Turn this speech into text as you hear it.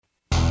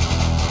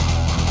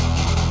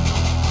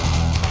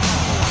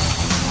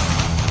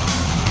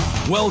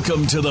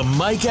Welcome to the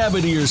Mike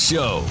Abadir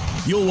Show.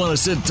 You'll want to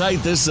sit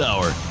tight this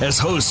hour as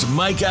host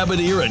Mike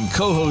Abadir and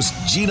co-host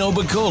Gino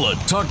Bacola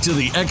talk to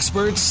the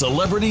experts,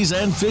 celebrities,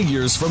 and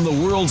figures from the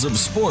worlds of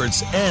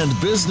sports and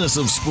business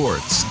of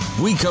sports.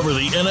 We cover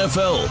the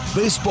NFL,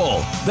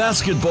 baseball,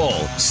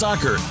 basketball,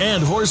 soccer,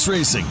 and horse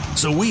racing,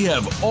 so we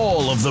have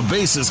all of the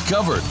bases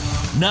covered.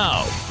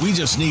 Now, we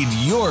just need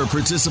your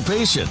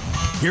participation.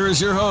 Here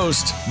is your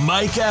host,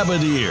 Mike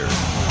Abadir.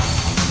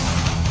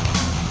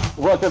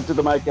 Welcome to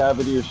the Mike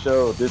Abadir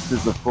Show. This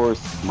is, of course,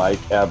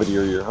 Mike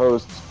Abadir, your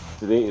host.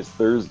 Today is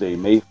Thursday,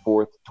 May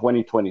 4th,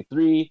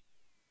 2023.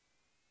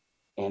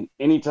 And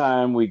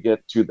anytime we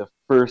get to the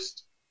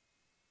first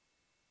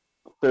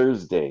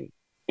Thursday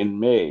in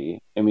May,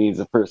 it means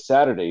the first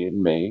Saturday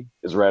in May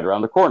is right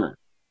around the corner.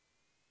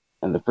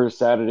 And the first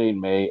Saturday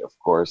in May, of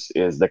course,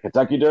 is the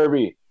Kentucky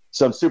Derby.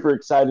 So I'm super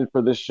excited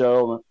for this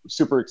show. I'm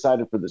super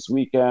excited for this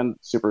weekend.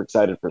 Super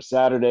excited for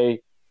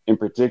Saturday in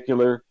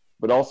particular,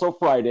 but also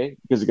Friday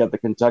because we got the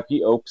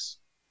Kentucky Oaks.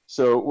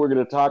 So we're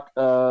going to talk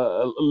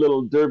a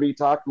little Derby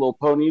talk, little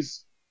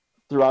ponies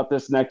throughout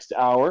this next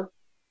hour.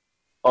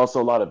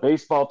 Also a lot of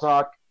baseball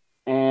talk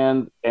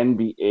and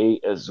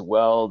NBA as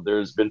well.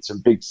 There's been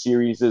some big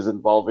series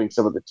involving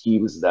some of the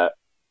teams that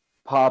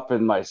Pop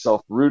and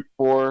myself root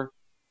for.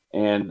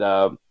 And,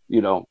 big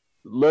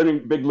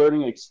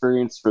learning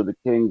experience for the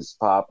Kings,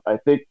 Pop. I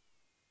think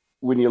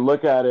when you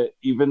look at it,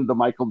 even the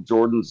Michael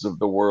Jordans of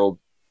the world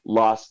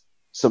lost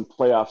some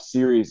playoff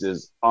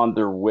series on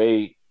their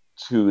way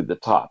to the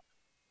top.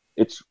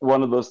 It's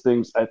one of those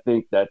things I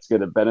think that's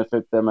going to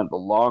benefit them in the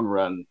long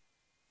run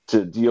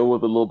to deal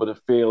with a little bit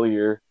of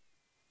failure.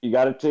 You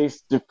got to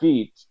taste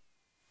defeat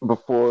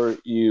before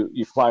you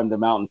climb the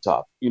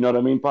mountaintop. You know what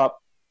I mean, Pop?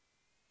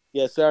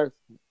 Yes, sir.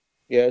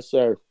 Yes,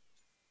 sir.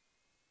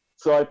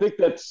 So I think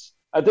it's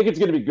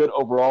going to be good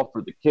overall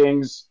for the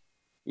Kings.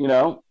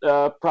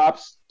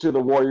 Props to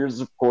the Warriors,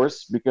 of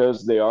course,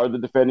 because they are the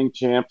defending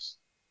champs.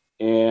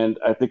 And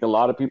I think a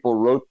lot of people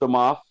wrote them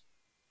off.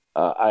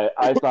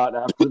 I thought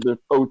after the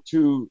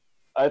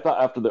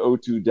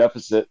 0-2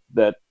 deficit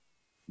that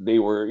they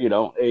were,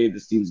 hey,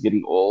 this team's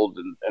getting old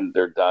and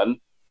they're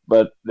done.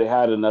 But they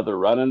had another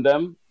run in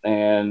them.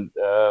 And,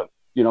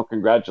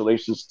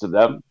 congratulations to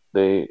them.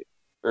 They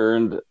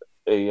earned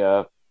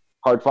a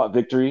hard-fought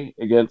victory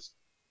against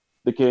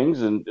the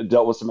Kings and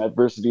dealt with some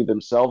adversity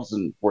themselves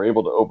and were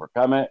able to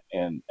overcome it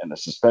and a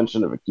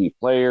suspension of a key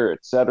player,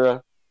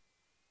 etc.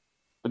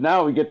 But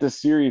now we get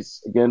this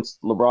series against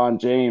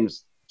LeBron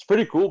James. It's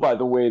pretty cool, by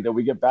the way, that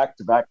we get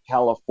back-to-back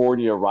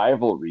California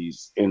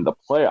rivalries in the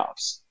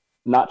playoffs.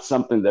 Not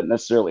something that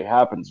necessarily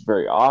happens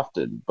very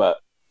often, but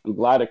I'm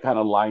glad it kind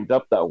of lined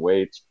up that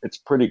way. It's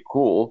pretty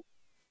cool.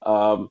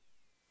 What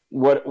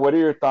are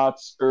your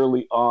thoughts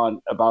early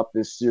on about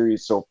this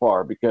series so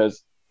far?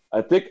 Because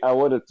I think I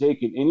would have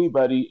taken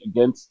anybody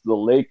against the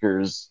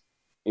Lakers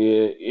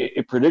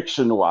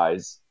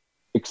prediction-wise,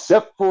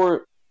 except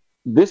for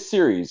this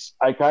series.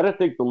 I kind of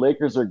think the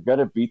Lakers are going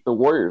to beat the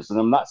Warriors. And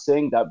I'm not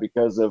saying that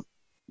because of,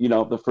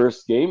 the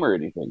first game or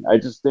anything. I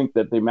just think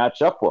that they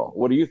match up well.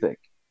 What do you think?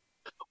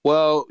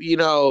 Well,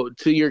 to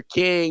your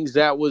Kings,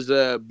 that was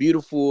a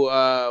beautiful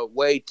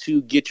way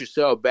to get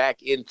yourself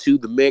back into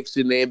the mix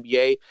in the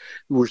NBA.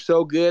 We were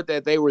so good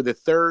that they were the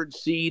third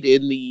seed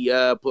in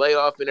the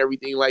playoff and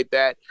everything like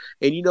that.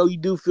 And, you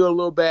do feel a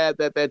little bad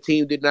that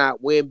team did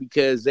not win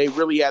because they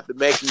really had to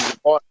make it.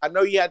 I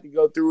know you had to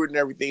go through it and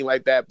everything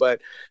like that, but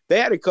they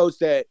had a coach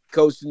that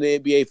coached in the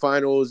NBA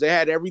Finals. They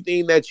had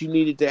everything that you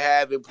needed to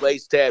have in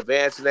place to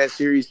advance in that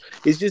series.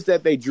 It's just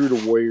that they drew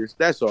the Warriors.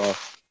 That's all.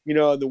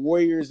 The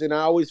Warriors, and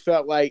I always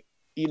felt like,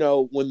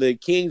 when the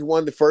Kings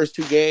won the first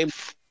two games,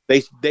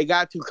 they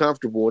got too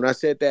comfortable. And I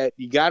said that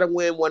you got to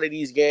win one of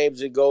these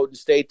games in Golden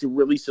State to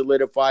really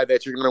solidify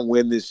that you're going to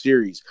win this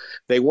series.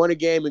 They won a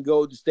game in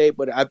Golden State,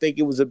 but I think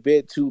it was a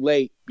bit too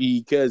late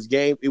because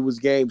it was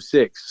game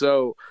 6.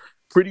 So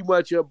pretty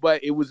much,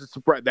 but it was a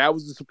surprise. That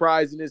was a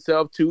surprise in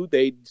itself too.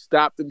 They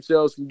stopped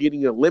themselves from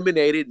getting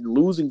eliminated and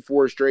losing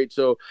 4 straight.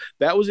 So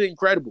that was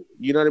incredible.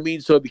 You know what I mean?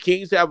 So the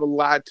Kings have a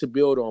lot to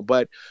build on.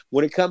 But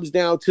when it comes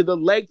down to the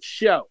Lake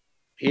show,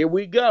 here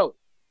we go.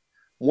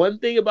 One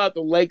thing about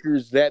the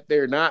Lakers that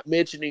they're not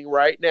mentioning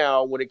right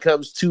now when it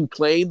comes to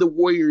playing the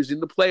Warriors in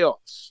the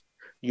playoffs,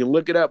 you can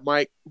look it up,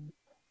 Mike.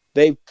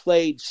 They've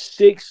played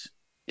 6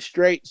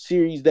 straight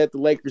series that the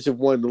Lakers have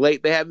won.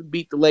 They haven't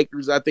beat the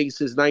Lakers, I think,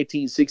 since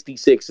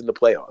 1966 in the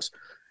playoffs.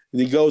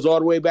 And it goes all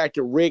the way back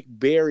to Rick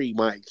Barry,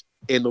 Mike.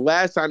 And the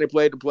last time they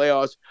played the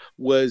playoffs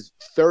was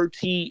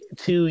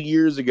 32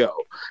 years ago.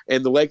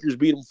 And the Lakers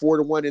beat them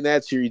 4-1 in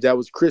that series. That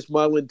was Chris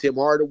Mullin, Tim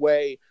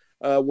Hardaway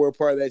were a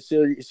part of that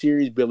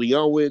series, Billy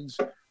Owens.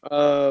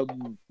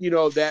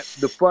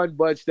 The fun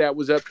bunch that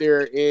was up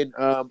there in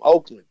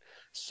Oakland.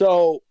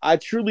 So I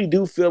truly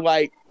do feel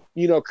like,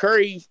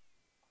 Curry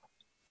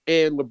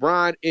and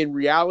LeBron, in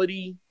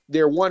reality,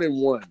 they're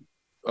 1-1.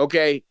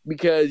 Okay,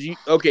 because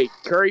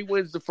Curry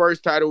wins the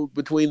first title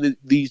between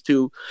these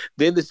two.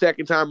 Then the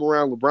second time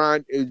around,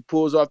 LeBron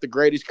pulls off the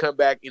greatest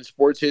comeback in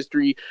sports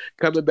history,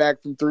 coming back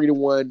from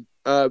 3-1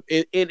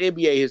 in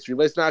NBA history.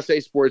 Let's not say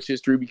sports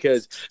history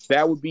because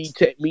that would be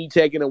me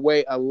taking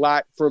away a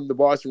lot from the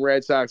Boston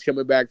Red Sox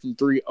coming back from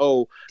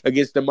 3-0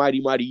 against the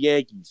mighty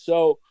Yankees.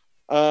 So,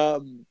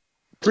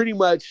 pretty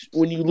much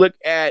when you look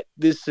at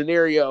this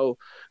scenario,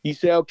 you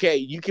say, okay,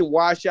 you can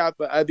wash out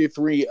the other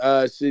three.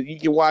 So you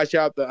can wash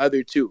out the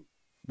other two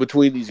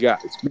between these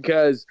guys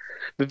because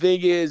the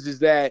thing is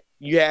that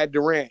you had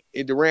Durant,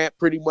 and Durant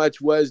pretty much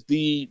was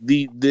the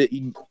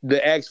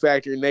X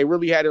factor, and they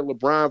really had a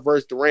LeBron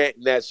versus Durant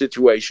in that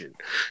situation.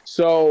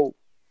 So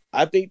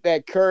I think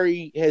that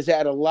Curry has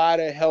had a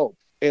lot of help,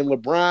 and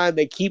LeBron.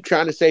 They keep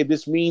trying to say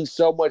this means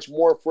so much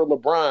more for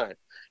LeBron.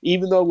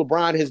 Even though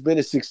LeBron has been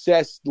a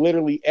success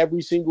literally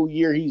every single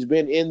year he's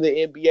been in the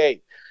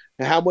NBA.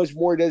 And how much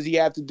more does he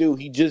have to do?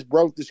 He just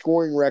broke the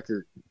scoring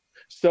record.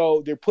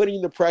 So they're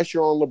putting the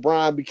pressure on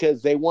LeBron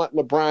because they want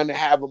LeBron to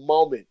have a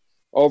moment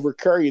over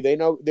Curry. They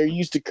know they're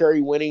used to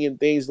Curry winning and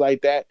things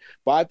like that.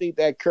 But I think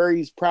that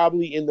Curry's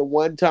probably in the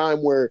one time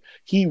where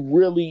he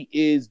really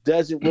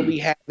doesn't really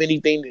have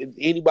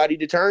anybody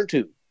to turn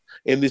to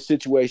in this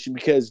situation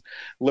because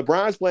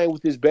LeBron's playing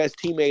with his best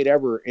teammate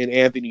ever in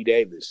Anthony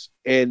Davis.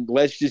 And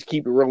let's just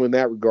keep it real in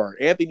that regard.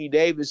 Anthony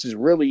Davis is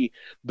really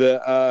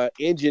the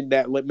engine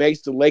that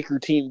makes the Laker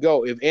team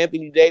go. If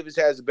Anthony Davis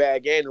has a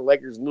bad game, the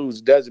Lakers lose.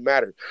 It doesn't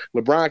matter.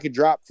 LeBron can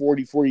drop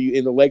 40 for you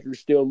and the Lakers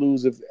still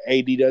lose if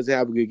AD doesn't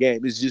have a good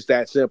game. It's just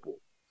that simple.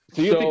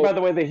 Do you think, by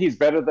the way, that he's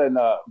better than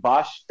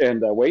Bosh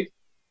and Wade?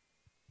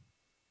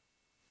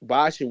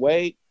 Bosh and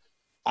Wade?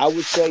 I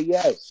would say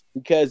yes.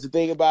 Because the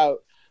thing about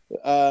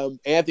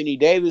Anthony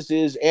Davis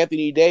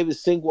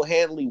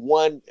single-handedly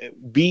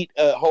beat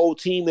a whole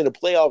team in a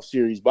playoff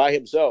series by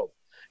himself.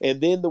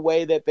 And then the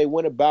way that they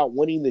went about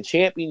winning the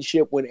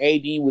championship when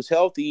AD was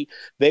healthy,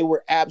 they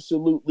were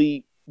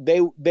absolutely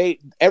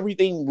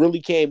everything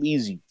really came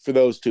easy for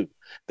those two.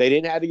 They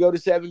didn't have to go to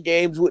 7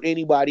 games with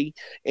anybody,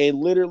 and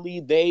literally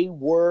they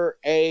were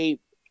a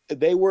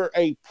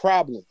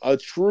problem, a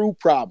true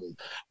problem.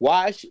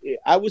 Wash,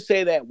 I would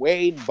say that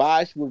Wade and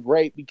Bosh were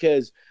great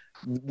because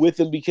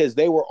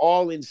they were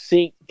all in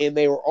sync and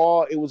it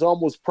was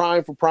almost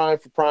prime for prime.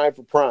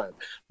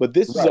 But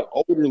this is an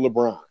older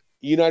LeBron.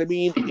 You know what I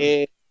mean?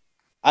 And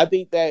I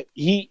think that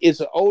he is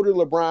an older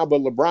LeBron,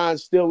 but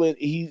LeBron's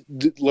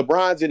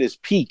in his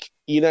peak.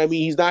 You know what I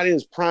mean? He's not in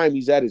his prime,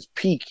 he's at his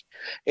peak.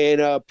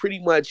 And pretty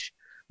much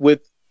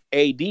with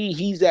AD,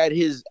 he's at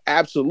his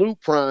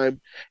absolute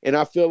prime. And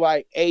I feel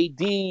like AD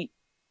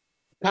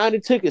kind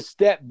of took a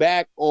step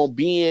back on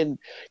being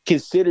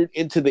considered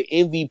into the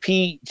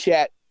MVP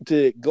chat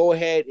to go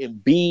ahead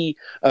and be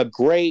a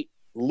great,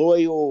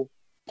 loyal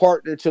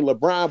partner to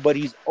LeBron, but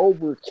he's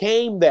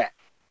overcame that.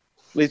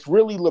 It's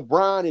really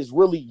LeBron is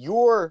really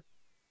your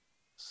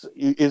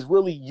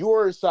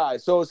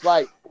side. So it's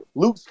like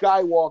Luke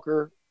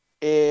Skywalker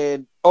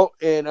and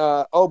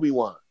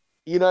Obi-Wan.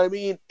 You know what I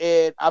mean?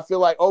 And I feel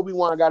like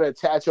Obi-Wan got to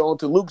attach on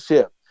to Luke's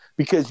hip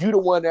because you're the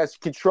one that's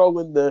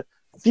controlling the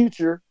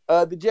future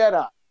of the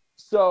Jedi.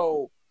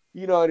 So,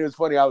 you know, and it was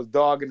funny. I was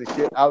dogging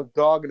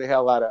the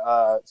hell out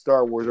of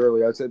Star Wars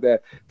earlier. I said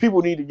that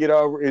people need to get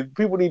over and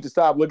people need to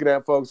stop looking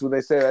at folks when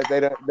they say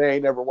that they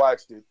ain't never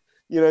watched it.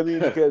 You know what I mean?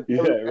 Because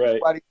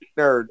everybody's a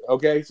nerd.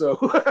 Okay, so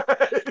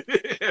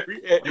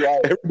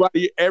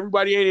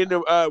everybody ain't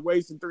into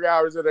wasting 3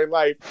 hours of their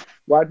life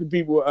watching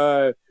people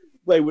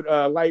play with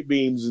light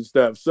beams and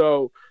stuff.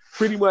 So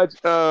pretty much,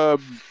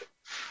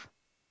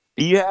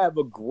 you have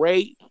a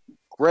great.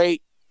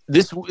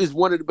 This is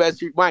one of the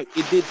best. Mike,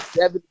 it did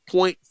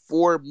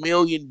 7.4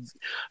 million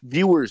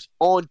viewers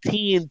on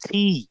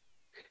TNT.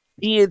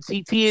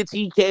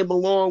 TNT came a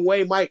long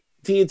way, Mike.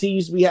 TNT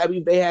used to be happy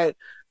if they had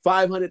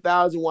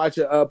 500,000 watch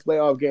a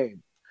playoff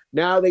game.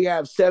 Now they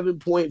have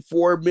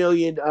 7.4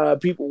 million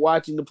people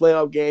watching the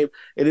playoff game,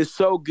 and it's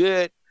so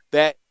good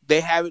that they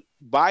have it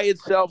by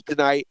itself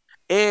tonight,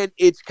 and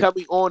it's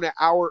coming on an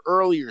hour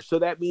earlier. So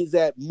that means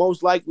that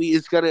most likely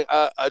it's going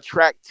to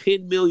attract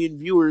 10 million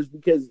viewers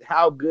because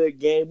how good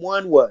Game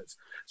 1 was.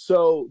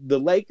 So the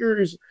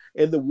Lakers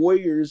and the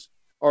Warriors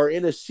are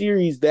in a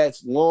series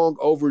that's long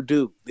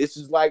overdue. This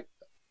is like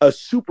a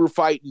super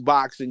fight in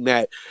boxing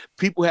that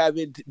people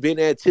haven't been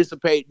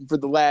anticipating for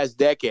the last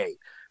decade.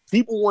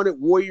 People wanted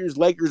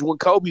Warriors-Lakers when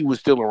Kobe was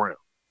still around.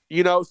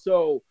 You know,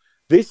 so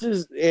this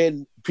is –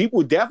 and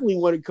people definitely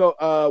wanted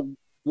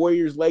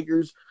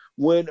Warriors-Lakers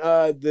when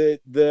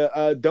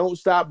the Don't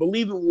Stop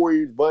Believing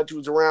Warriors bunch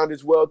was around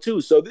as well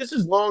too. So this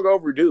is long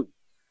overdue.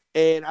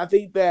 And I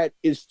think that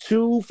it's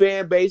two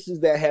fan bases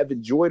that have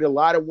enjoyed a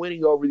lot of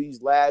winning over the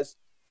last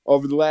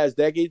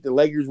decade. The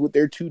Lakers with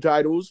their 2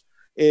 titles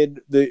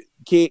and the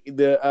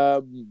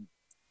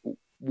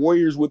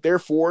Warriors with their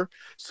 4.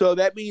 So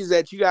that means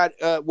that you got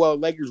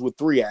Lakers with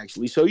 3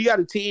 actually. So you got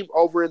a team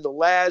over in the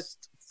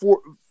last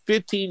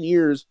 15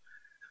 years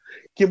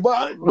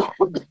combined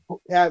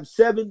have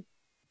 7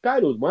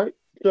 titles, Mike.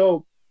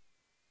 So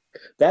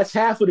that's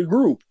half of the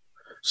group.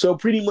 So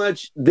pretty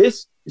much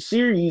this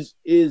series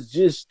is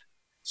just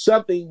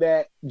something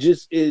that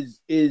just is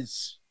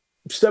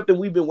something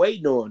we've been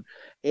waiting on.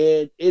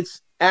 And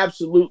it's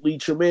absolutely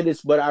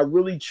tremendous. But I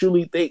really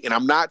truly think, and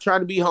I'm not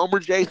trying to be Homer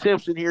J.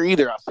 Simpson here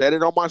either. I said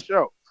it on my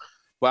show.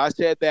 But I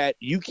said that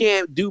you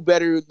can't do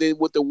better than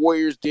what the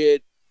Warriors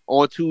did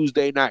on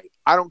Tuesday night.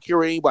 I don't care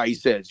what anybody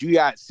says. You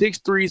got 6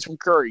 threes from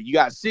Curry. You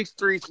got 6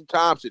 threes from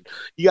Thompson.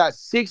 You got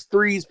 6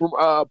 threes from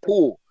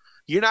Poole.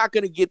 You're not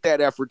going to get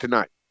that effort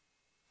tonight.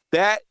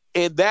 That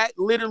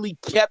literally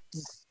kept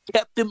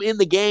them in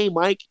the game,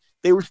 Mike.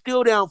 They were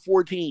still down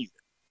 14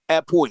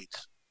 at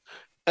points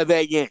of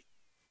that game.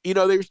 You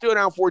know, they were still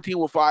down 14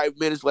 with 5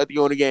 minutes left to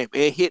go in the game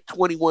and hit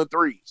 21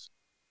 threes.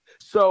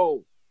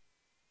 So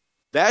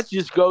that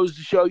just goes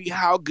to show you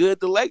how good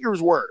the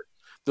Lakers were.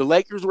 The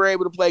Lakers were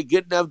able to play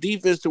good enough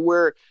defense to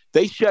where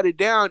they shut it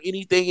down.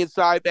 Anything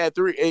inside that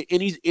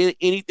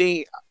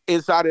anything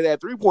inside of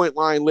that 3-point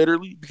line,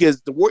 literally,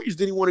 because the Warriors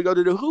didn't want to go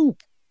to the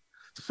hoop.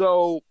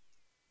 So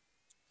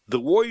the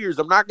Warriors,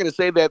 I'm not going to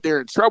say that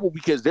they're in trouble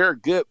because they're a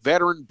good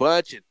veteran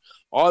bunch and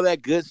all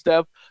that good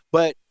stuff.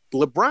 But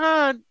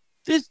LeBron,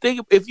 just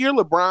think, if you're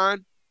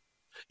LeBron,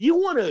 you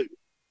want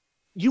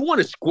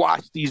to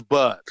squash these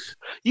bugs.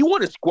 You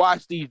want to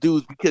squash these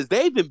dudes because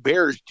they've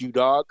embarrassed you,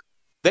 dog.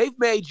 They've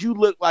made you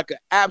look like an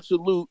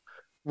absolute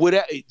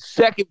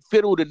second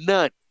fiddle to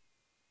none.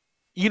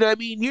 You know what I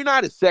mean? You're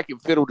not a second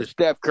fiddle to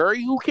Steph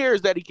Curry. Who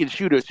cares that he can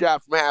shoot a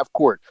shot from half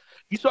court?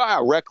 You saw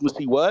how reckless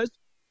he was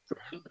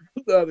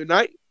the other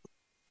night.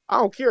 I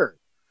don't care.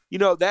 You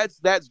know, that's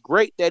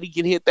great that he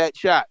can hit that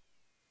shot.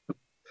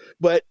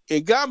 But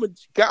in common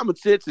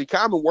sense and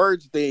common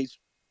words and things,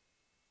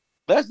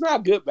 that's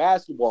not good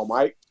basketball,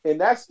 Mike.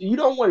 And you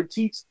don't want to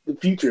teach the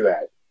future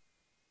that.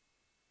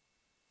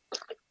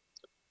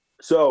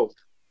 So,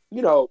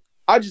 you know,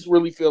 I just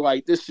really feel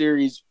like this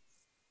series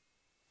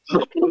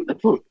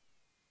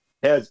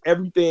has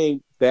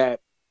everything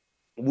that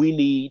we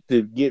need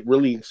to get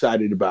really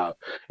excited about.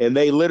 And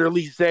they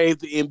literally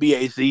saved the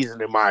NBA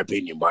season, in my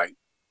opinion, Mike.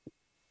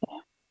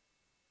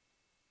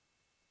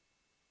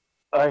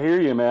 I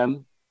hear you,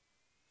 man.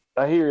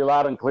 I hear you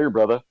loud and clear,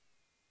 brother.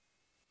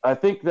 I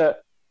think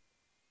that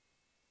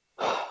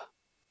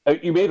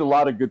you made a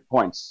lot of good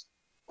points,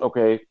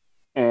 okay?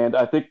 And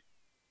I think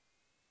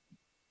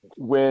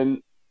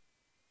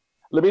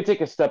let me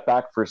take a step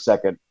back for a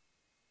second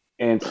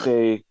and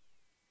say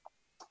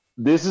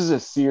this is a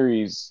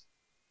series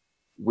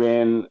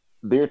when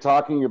they're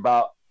talking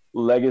about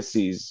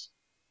legacies,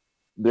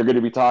 they're going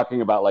to be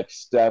talking about like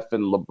Steph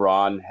and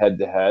LeBron head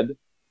to head.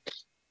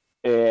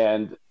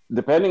 And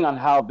depending on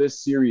how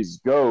this series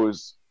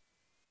goes,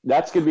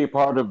 that's going to be a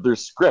part of their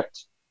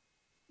script.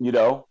 You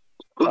know,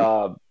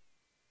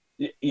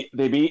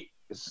 they beat,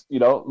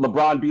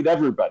 LeBron beat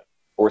everybody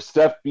or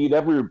Steph beat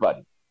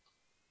everybody.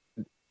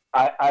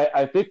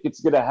 I think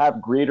it's going to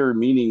have greater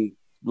meaning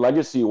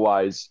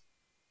legacy-wise.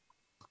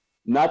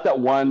 Not that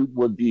one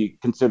would be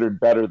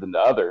considered better than the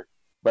other,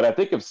 but I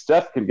think if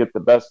Steph can get the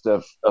best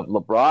of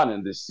LeBron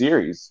in this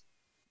series,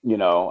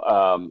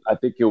 I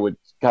think it would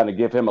kind of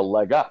give him a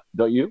leg up,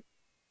 don't you?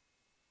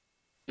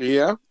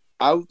 Yeah,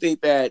 I would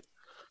think that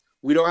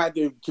we don't have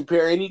to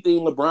compare anything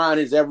LeBron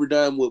has ever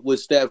done with what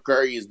Steph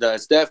Curry has done.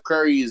 Steph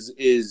Curry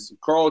is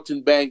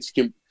Carlton Banks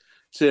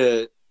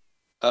to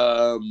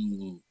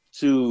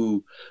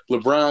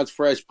LeBron's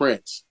Fresh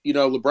Prince. You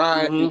know,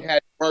 LeBron had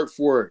to work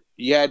for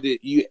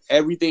it.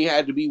 Everything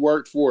had to be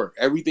worked for.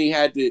 Everything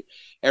has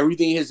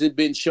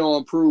been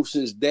shown proof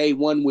since day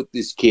one with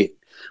this kid.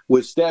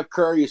 With Steph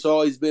Curry, it's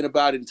always been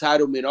about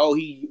entitlement. Oh,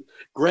 he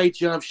great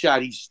jump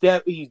shot. He's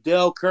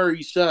Del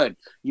Curry's son.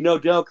 You know,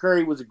 Del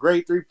Curry was a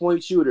great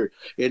 3-point shooter.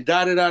 And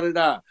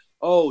da-da-da-da-da.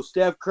 Oh,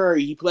 Steph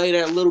Curry, he played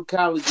at a little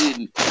college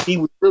and he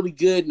was really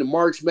good in the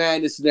March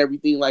Madness and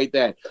everything like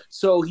that.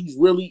 So he's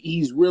really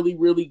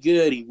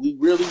good. We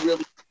really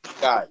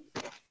got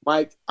it.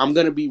 Mike, I'm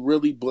gonna be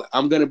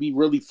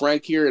really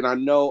frank here, and I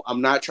know I'm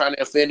not trying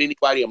to offend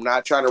anybody. I'm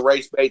not trying to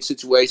race bait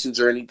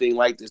situations or anything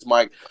like this,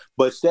 Mike.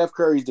 But Steph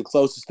Curry is the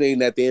closest thing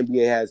that the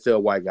NBA has to a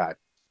white guy,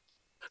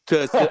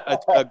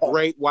 to a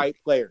great white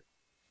player.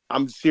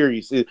 I'm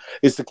serious.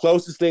 It's the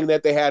closest thing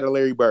that they had to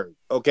Larry Bird.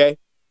 Okay.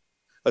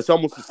 It's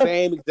almost the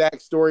same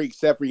exact story,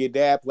 except for your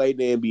dad played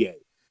in the NBA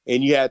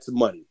and you had some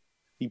money.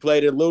 You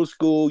played at a little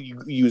school.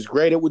 You was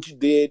great at what you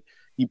did.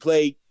 You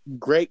played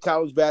great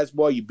college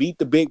basketball. You beat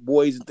the big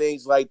boys and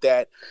things like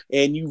that.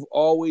 And you've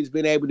always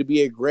been able to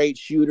be a great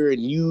shooter.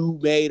 And you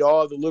made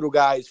all the little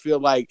guys feel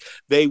like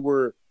they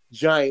were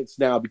giants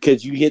now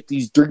because you hit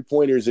these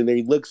 3-pointers and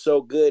they look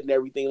so good and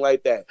everything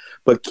like that.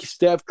 But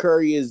Steph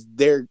Curry is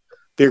their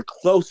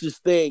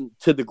closest thing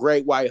to the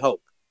great white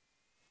hope.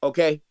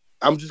 Okay?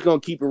 I'm just going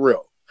to keep it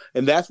real.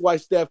 And that's why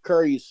Steph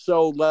Curry is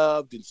so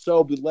loved and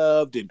so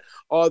beloved and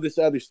all this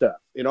other stuff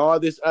and all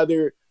this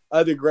other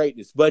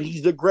greatness. But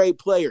he's a great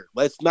player.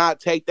 Let's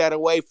not take that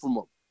away from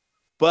him.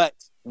 But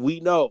we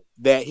know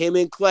that him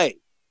and Clay,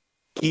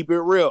 keep it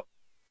real,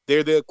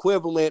 they're the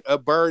equivalent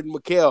of Bird and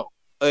McHale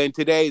in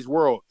today's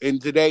world, in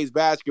today's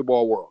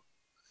basketball world.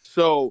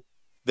 So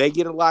They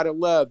get a lot of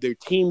love. Their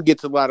team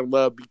gets a lot of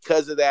love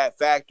because of that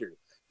factor.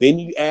 Then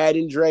you add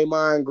in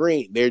Draymond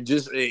Green.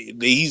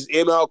 He's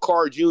ML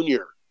Carr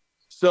Jr.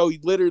 So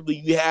literally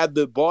you have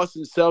the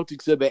Boston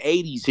Celtics of the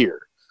 80s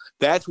here.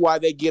 That's why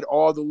they get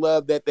all the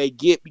love that they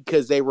get,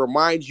 because they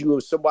remind you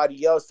of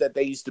somebody else that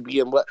they used to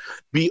be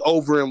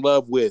over in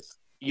love with.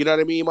 You know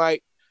what I mean,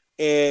 Mike?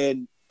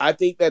 And I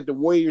think that the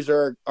Warriors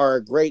are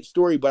a great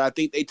story, but I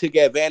think they took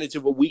advantage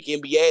of a weak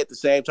NBA at the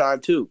same time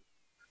too.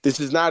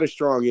 This is not a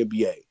strong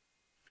NBA,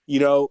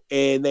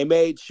 and they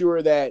made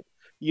sure that,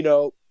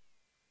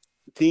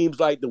 teams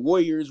like the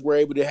Warriors were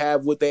able to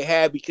have what they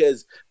had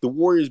because the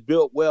Warriors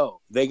built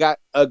well. They got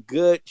a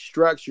good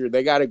structure.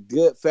 They got a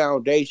good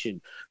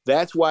foundation.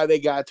 That's why they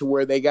got to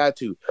where they got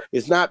to.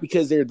 It's not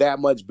because they're that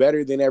much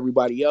better than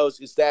everybody else.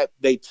 It's that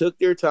they took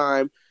their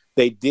time,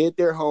 they did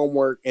their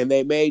homework, and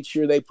they made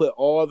sure they put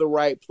all the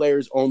right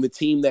players on the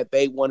team that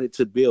they wanted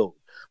to build.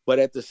 But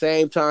at the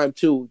same time,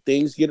 too,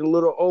 things get a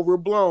little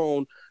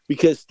overblown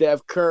because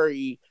Steph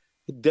Curry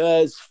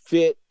does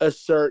fit a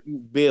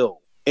certain bill.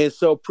 And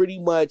so pretty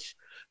much,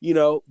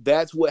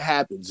 that's what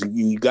happens.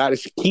 You got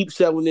to keep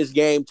selling this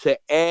game to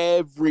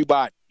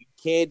everybody. You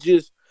can't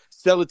just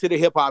sell it to the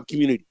hip-hop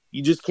community.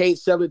 You just can't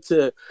sell it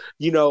to,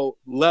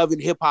 love and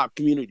hip-hop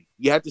community.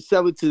 You have to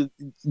sell it to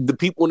the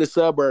people in the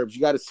suburbs. You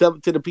got to sell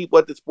it to the people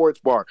at the sports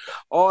bar.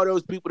 All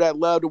those people that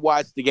love to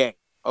watch the game,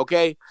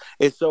 okay?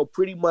 And so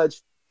pretty much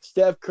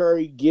Steph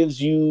Curry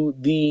gives you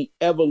the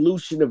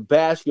evolution of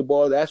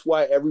basketball. That's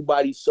why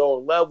everybody's so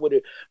in love with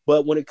it.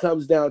 But when it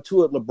comes down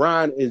to it,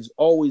 LeBron has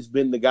always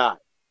been the guy.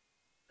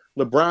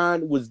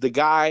 LeBron was the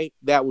guy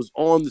that was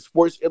on the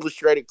Sports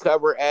Illustrated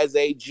cover as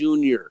a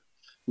junior.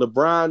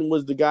 LeBron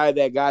was the guy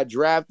that got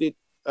drafted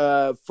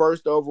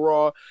first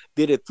overall,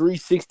 did a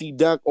 360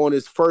 dunk on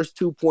his first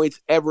 2 points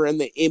ever in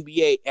the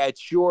NBA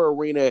at your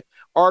arena,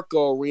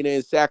 Arco Arena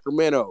in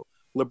Sacramento.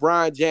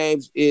 LeBron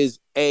James was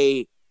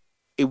a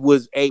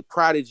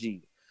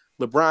prodigy.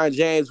 LeBron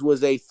James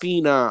was a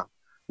phenom.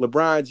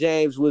 LeBron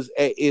James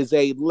is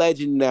a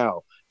legend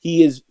now.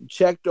 He has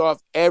checked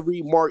off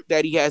every mark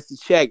that he has to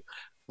check.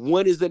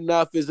 When is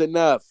enough,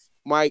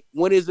 Mike?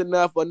 When is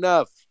enough?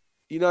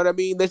 You know what I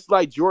mean? That's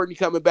like Jordan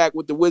coming back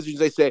with the Wizards.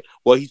 They say,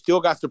 well, he still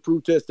got to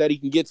prove to us that he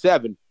can get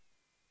 7.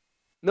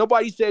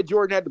 Nobody said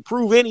Jordan had to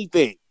prove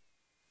anything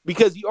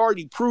because he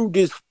already proved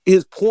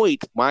his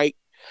point, Mike.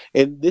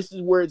 And this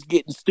is where it's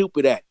getting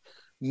stupid at.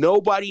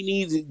 Nobody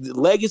needs it. The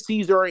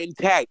legacies are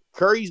intact.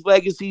 Curry's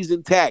legacy is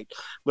intact.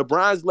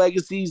 LeBron's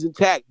legacy is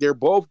intact. They're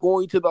both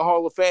going to the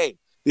Hall of Fame.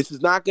 This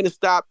is not going to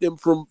stop them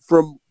from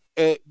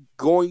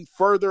going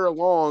further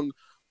along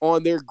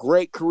on their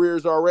great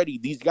careers already.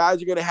 These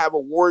guys are going to have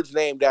awards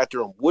named after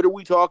them. What are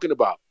we talking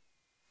about?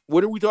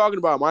 What are we talking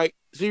about, Mike?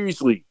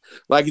 Seriously.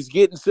 Like, it's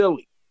getting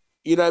silly.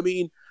 You know what I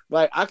mean?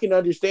 Like, I can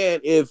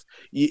understand if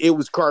it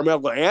was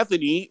Carmelo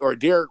Anthony or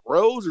Derrick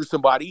Rose or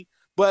somebody,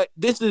 but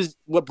this is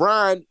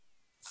LeBron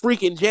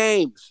freaking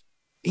James.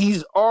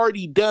 He's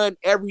already done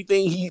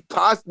everything he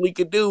possibly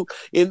could do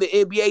in the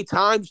NBA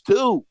times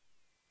 2.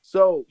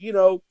 So,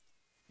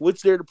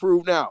 what's there to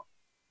prove now?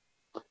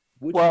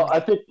 Well,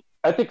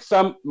 I think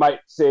some might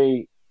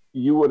say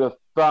you would have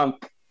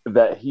thunk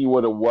that he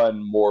would have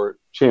won more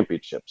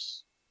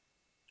championships.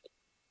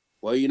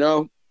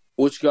 Well,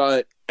 which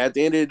got at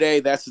the end of the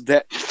day, that's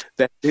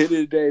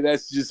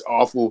just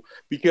awful.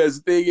 Because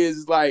the thing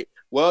is, like,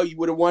 well, you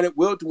would have wanted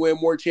Wilt to win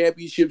more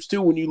championships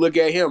too when you look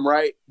at him,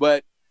 right?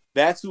 But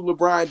that's who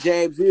LeBron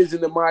James is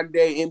in the modern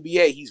day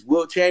NBA. He's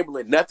Wilt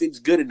Chamberlain. Nothing's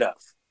good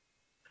enough.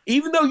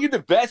 Even though you're the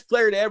best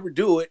player to ever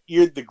do it,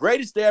 you're the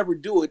greatest to ever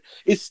do it,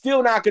 it's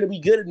still not going to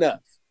be good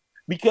enough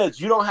because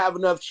you don't have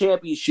enough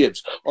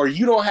championships or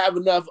you don't have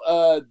enough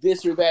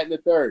this or that in the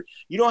third.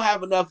 You don't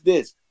have enough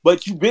this.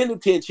 But you've been to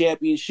 10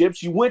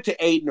 championships. You went to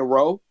 8 in a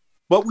row,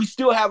 but we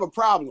still have a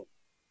problem.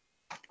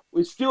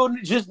 It's still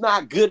just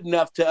not good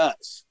enough to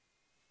us.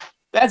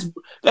 That's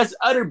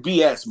utter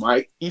BS,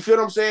 Mike. You feel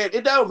what I'm saying?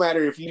 It don't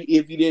matter if you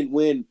didn't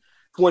win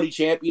 20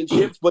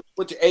 championships, but you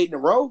went to 8 in a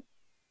row.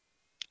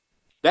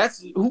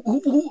 That's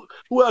who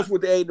else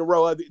went to 8 in a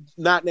row?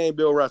 Not named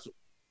Bill Russell.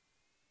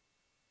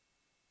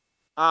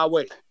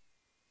 Wait.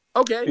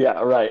 Okay.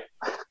 Yeah. Right.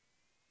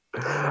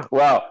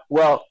 Well,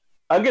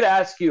 I'm going to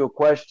ask you a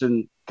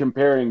question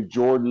comparing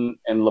Jordan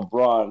and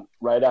LeBron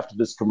right after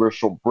this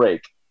commercial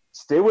break.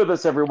 Stay with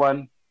us,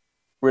 everyone.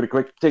 We're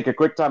going to take a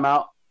quick time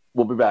out.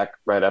 We'll be back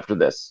right after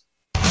this.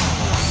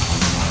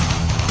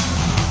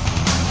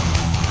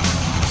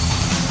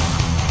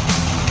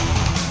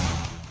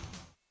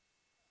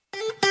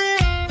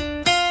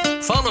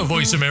 Follow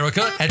Voice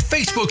America at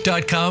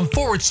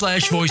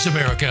Facebook.com/Voice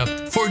America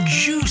for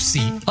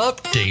juicy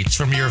updates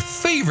from your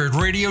favorite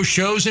radio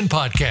shows and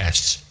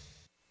podcasts.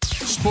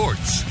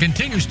 Sports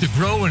continues to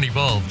grow and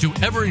evolve to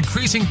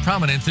ever-increasing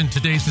prominence in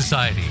today's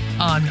society.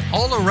 On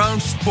All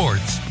Around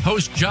Sports,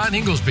 host John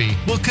Inglesby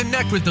will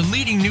connect with the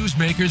leading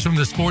newsmakers from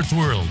the sports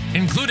world,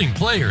 including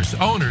players,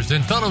 owners,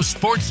 and fellow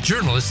sports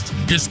journalists,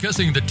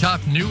 discussing the top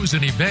news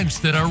and events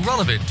that are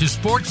relevant to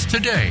sports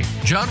today.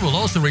 John will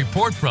also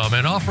report from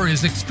and offer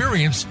his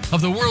experience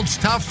of the world's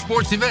top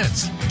sports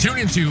events. Tune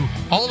into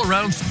All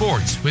Around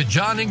Sports with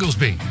John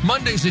Inglesby,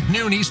 Mondays at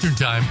noon Eastern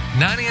Time,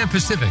 9 a.m.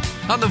 Pacific,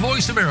 on the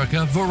Voice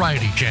America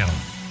Variety Channel.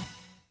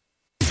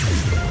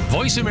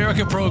 Voice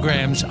America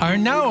programs are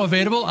now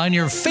available on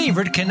your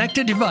favorite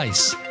connected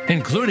device,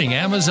 including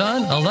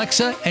Amazon,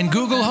 Alexa, and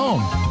Google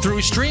Home.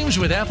 Through streams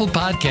with Apple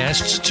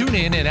Podcasts,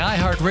 TuneIn, and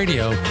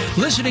iHeartRadio,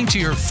 listening to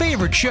your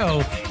favorite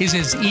show is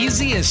as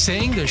easy as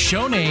saying the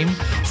show name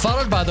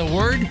followed by the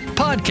word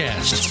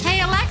podcast.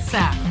 Hey,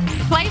 Alexa,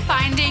 play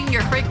Finding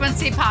Your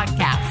Frequency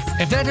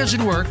podcast. If that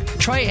doesn't work,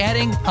 try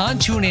adding on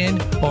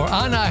TuneIn or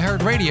on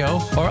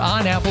iHeartRadio or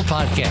on Apple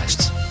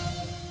Podcasts.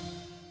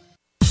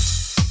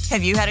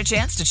 Have you had a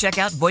chance to check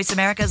out Voice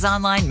America's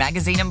online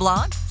magazine and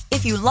blog?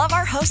 If you love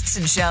our hosts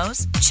and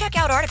shows, check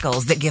out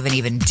articles that give an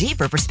even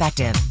deeper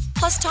perspective,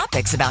 plus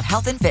topics about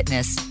health and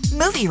fitness,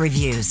 movie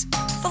reviews,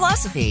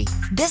 philosophy,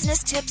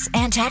 business tips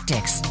and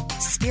tactics,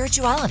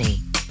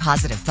 spirituality,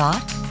 positive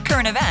thought,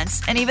 current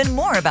events, and even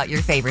more about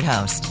your favorite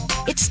host.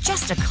 It's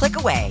just a click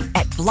away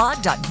at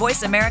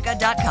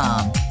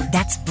blog.voiceamerica.com.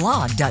 That's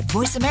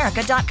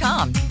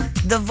blog.voiceamerica.com.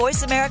 The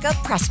Voice America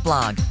Press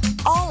Blog.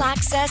 All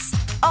access,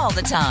 all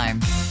the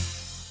time.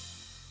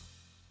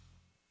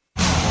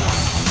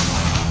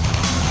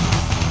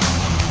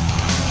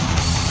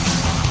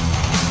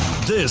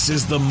 This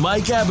is the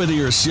Mike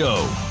Abadir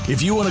Show.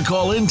 If you want to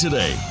call in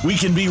today, we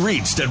can be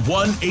reached at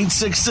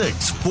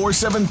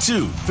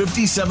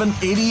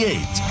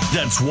 1-866-472-5788.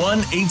 That's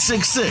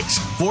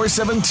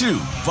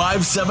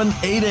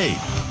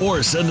 1-866-472-5788.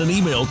 Or send an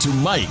email to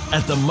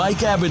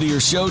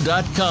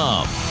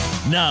mike@themikeabadirshow.com.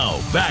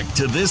 Now, back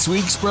to this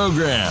week's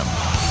program.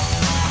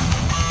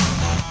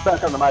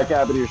 Back on the Mike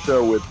Abadir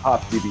Show with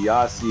Pop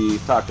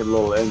DiBiase, talking a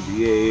little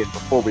NBA. And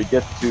before we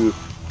get to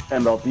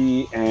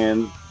MLB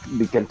and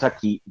the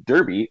Kentucky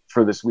Derby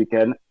for this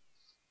weekend,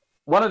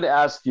 wanted to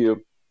ask you,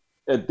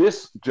 at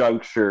this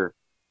juncture,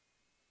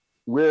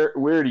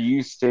 where do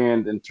you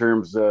stand in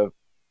terms of,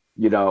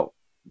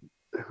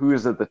 who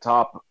is at the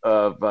top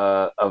of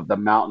the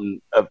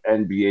mountain of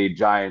NBA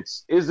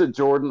giants? Is it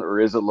Jordan or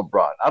is it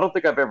LeBron? I don't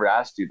think I've ever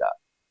asked you that.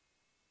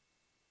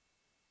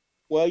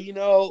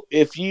 Well,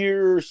 if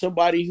you're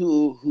somebody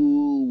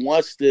who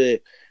wants to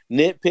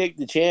nitpick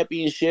the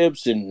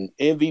championships and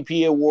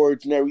MVP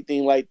awards and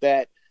everything like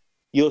that,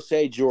 you'll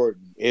say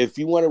Jordan. If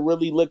you want to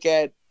really look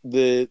at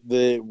the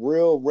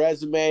real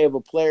resume of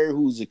a player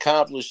who's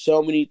accomplished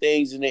so many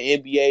things in the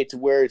NBA to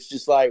where it's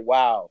just like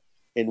wow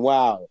and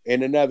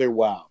another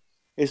wow,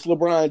 it's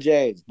LeBron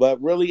James.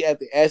 But really, at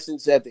the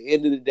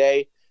end of the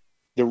day,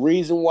 the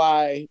reason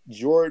why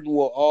Jordan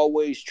will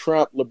always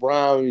trump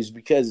LeBron is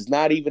because it's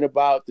not even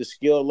about the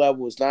skill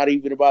level. It's not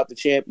even about the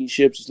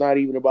championships. It's not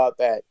even about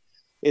that.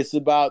 It's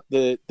about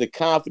the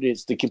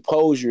confidence, the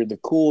composure, the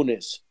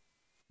coolness.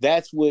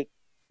 That's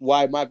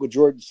why Michael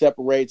Jordan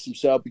separates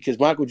himself, because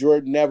Michael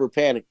Jordan never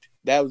panicked.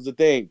 That was the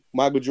thing.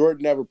 Michael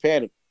Jordan never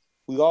panicked.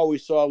 We've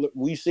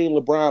seen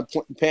LeBron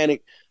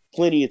panic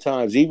plenty of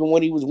times. Even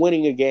when he was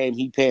winning a game,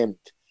 he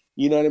panicked.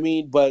 You know what I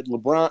mean? But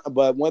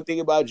one thing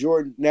about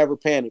Jordan, never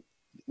panicked.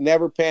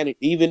 Never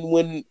panicked. Even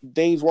when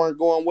things weren't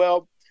going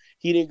well,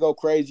 he didn't go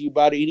crazy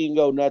about it. He didn't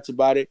go nuts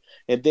about it.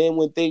 And then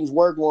when things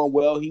were going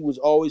well, he was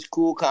always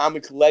cool, calm,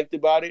 and collected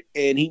about it.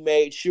 And he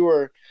made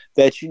sure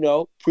that,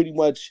 pretty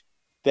much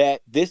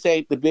that this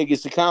ain't the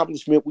biggest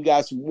accomplishment. We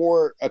got some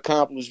more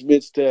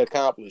accomplishments to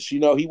accomplish. He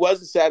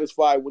wasn't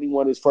satisfied when he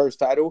won his first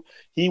title.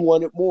 He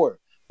wanted more.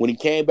 When he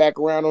came back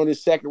around on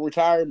his second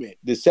retirement,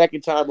 the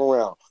second time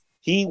around,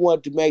 he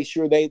wanted to make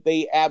sure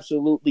they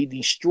absolutely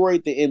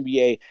destroyed the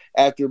NBA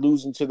after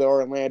losing to the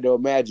Orlando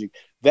Magic.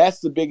 That's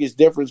the biggest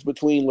difference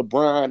between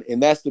LeBron,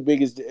 and that's the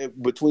biggest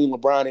between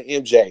LeBron and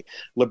MJ.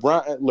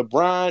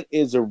 LeBron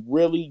is a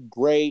really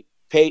great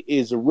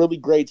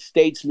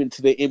statesman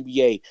to the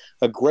NBA,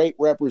 a great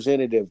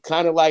representative,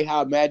 kind of like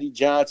how Magic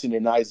Johnson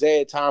and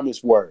Isaiah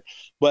Thomas were.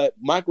 But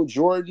Michael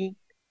Jordan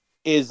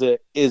is a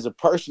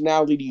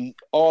personality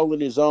all in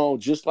his own,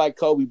 just like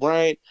Kobe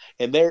Bryant,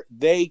 and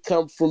they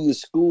come from the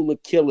school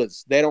of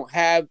killers.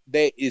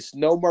 It's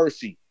no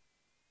mercy.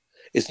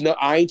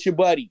 I ain't your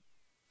buddy.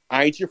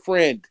 I ain't your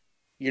friend.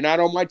 You're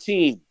not on my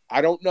team.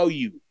 I don't know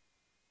you.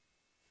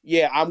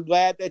 Yeah, I'm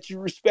glad that you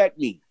respect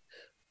me,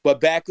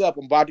 but back up.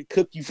 I'm about to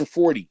cook you for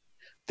 40.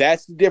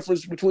 That's the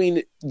difference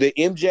between the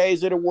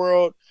MJs of the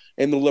world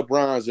and the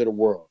LeBrons of the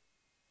world.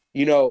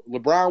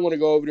 LeBron want to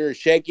go over there and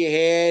shake your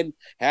hand,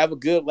 have a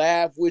good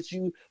laugh with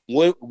you.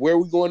 Where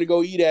we going to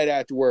go eat at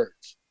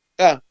afterwards?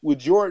 With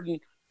Jordan,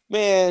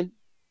 man,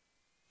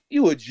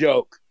 you a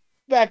joke.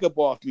 Back up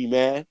off me,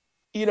 man.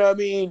 You know what I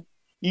mean?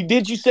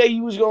 Did you say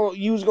you was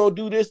gonna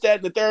do this, that,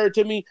 and the third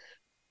to me?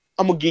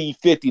 I'm gonna give you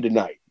 50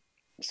 tonight.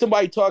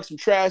 somebody talks some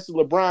trash to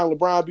LeBron,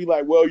 LeBron be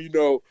like, well,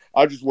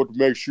 I just want to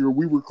make sure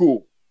we were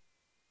cool.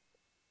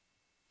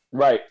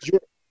 Right.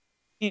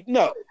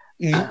 No,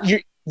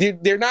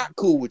 they're not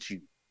cool with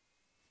you.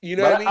 You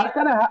know but what I mean?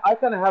 I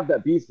kind of have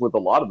that beef with a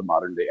lot of the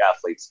modern day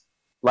athletes.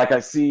 Like I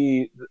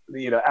see,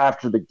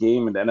 after the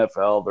game in the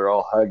NFL, they're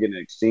all hugging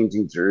and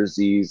exchanging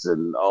jerseys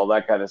and all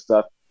that kind of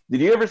stuff.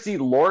 Did you ever see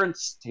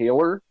Lawrence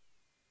Taylor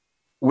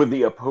with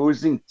the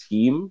opposing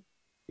team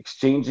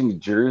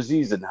exchanging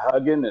jerseys and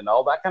hugging and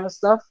all that kind of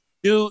stuff?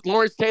 Dude,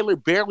 Lawrence Taylor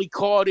barely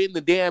called in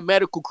the damn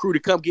medical crew to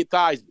come get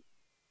Theismann.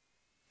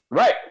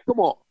 Right.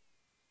 Come on.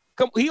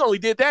 He only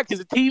did that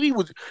because the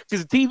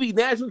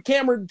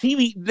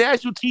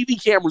national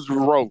TV cameras were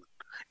rolling.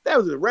 That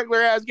was a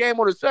regular ass game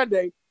on a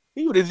Sunday.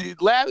 He would have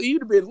laughed. He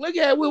would have been, look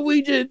at what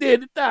we just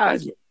did to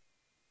Theismann.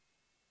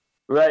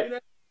 Right.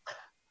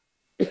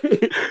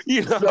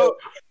 So,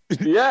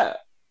 yeah.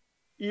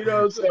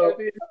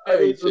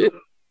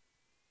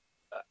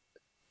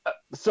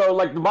 So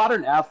like the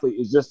modern athlete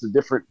is just a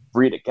different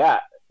breed of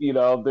cat.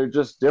 They're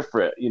just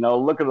different.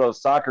 Look at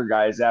those soccer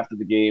guys after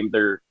the game.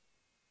 They're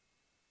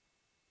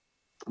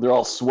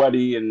all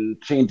sweaty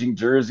and changing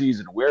jerseys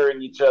and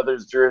wearing each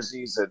other's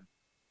jerseys, and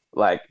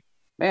like,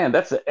 man,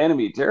 that's an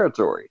enemy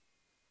territory.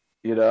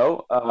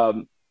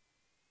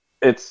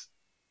 It's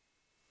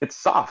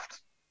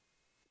soft,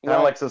 kind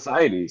of like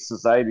society.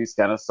 Society's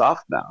kind of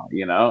soft now.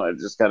 It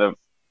just kind of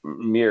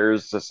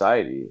mirrors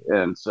society,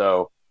 and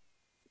so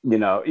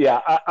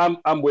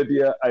I'm with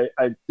you.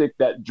 I think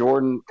that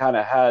Jordan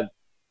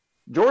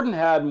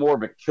had more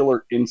of a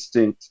killer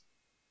instinct,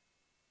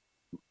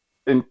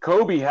 and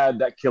Kobe had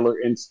that killer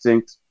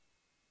instinct.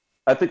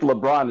 I think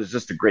LeBron is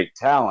just a great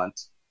talent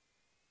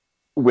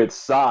with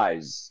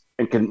size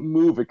and can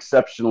move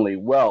exceptionally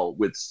well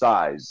with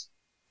size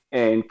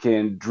and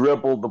can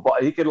dribble the ball.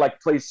 He can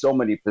play so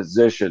many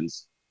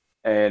positions,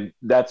 and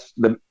that's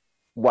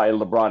why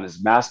LeBron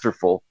is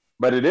masterful.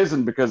 But it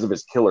isn't because of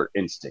his killer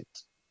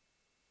instinct.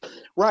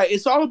 Right.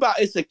 It's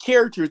a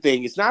character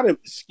thing. It's not a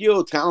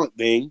skill talent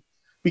thing,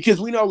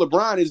 because we know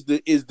LeBron is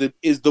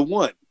the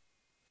one.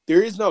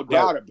 There is no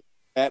doubt about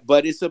that,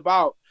 but it's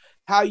about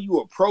how you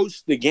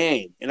approach the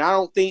game. And I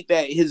don't think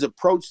that his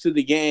approach to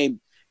the game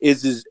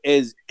is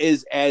as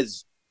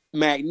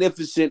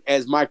magnificent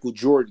as Michael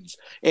Jordan's.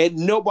 And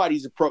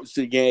nobody's approach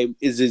to the game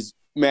is as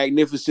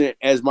magnificent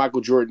as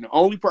Michael Jordan. The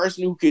only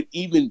person who could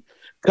even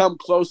come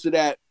close to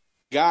that,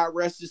 God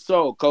rest his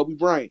soul, Kobe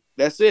Bryant.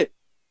 That's it.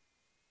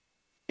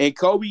 And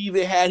Kobe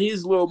even had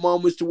his little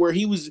moments to where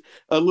he was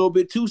a little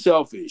bit too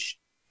selfish,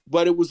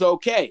 but it was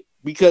okay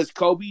because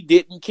Kobe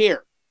didn't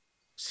care.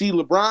 See,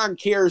 LeBron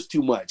cares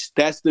too much.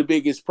 That's the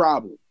biggest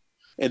problem.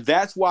 And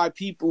that's why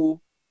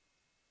people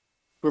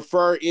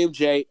prefer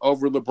MJ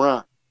over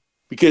LeBron,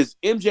 because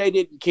MJ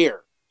didn't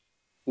care.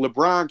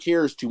 LeBron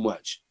cares too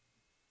much.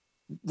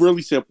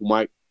 Really simple,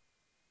 Mike.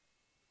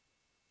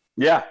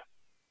 Yeah.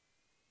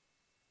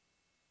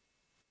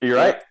 You're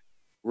right.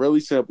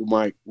 Really simple,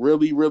 Mike.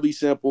 Really, really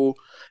simple.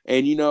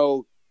 And,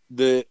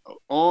 the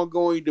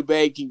ongoing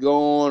debate can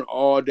go on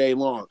all day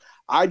long.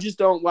 I just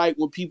don't like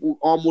when people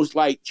almost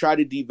try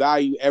to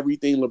devalue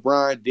everything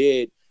LeBron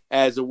did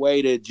as a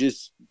way to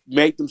just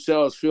make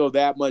themselves feel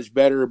that much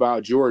better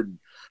about Jordan.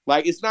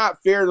 It's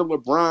not fair to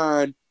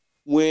LeBron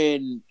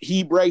when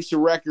he breaks a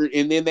record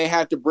and then they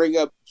have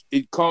to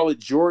call it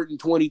Jordan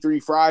 23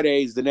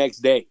 Fridays the next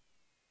day.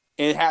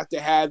 And have to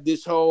have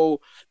this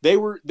whole they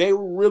were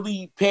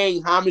really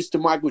paying homage to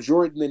Michael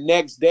Jordan the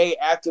next day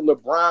after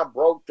LeBron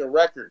broke the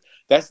record.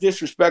 That's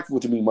disrespectful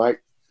to me,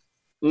 Mike.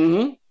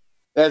 Mm-hmm.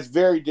 That's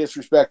very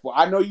disrespectful.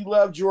 I know you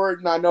love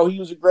Jordan. I know he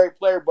was a great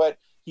player, but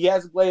he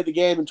hasn't played the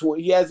game in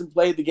 20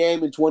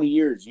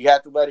 years. You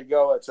have to let it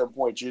go at some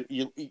point.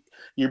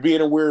 You're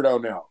being a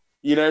weirdo now.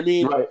 You know what I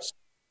mean? Right.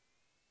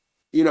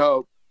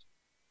 You're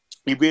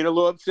being a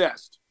little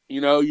obsessed.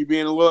 You're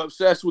being a little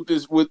obsessed with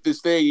this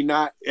thing. You're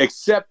not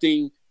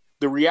accepting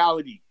the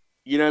reality.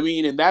 You know what I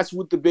mean? And that's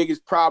what the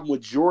biggest problem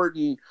with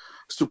Jordan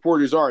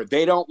supporters are.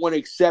 They don't want to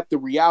accept the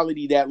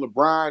reality that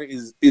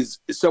LeBron is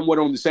somewhat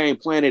on the same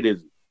planet as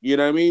him. You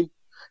know what I mean?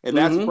 And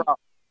that's a problem.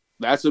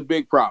 That's a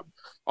big problem.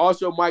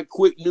 Also, Mike,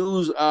 quick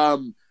news.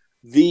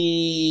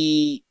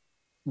 The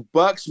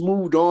Bucks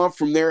moved on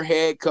from their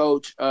head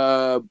coach,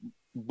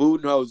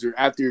 Budenholzer,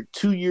 after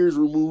 2 years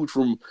removed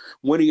from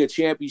winning a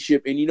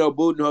championship. And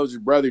Budenholzer's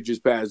brother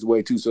just passed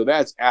away too, so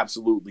that's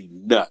absolutely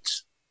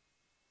nuts.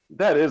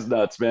 That is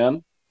nuts,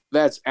 man.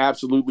 That's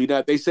absolutely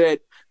nuts. They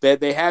said that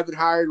they haven't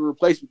hired a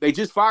replacement. They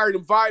just fired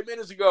him 5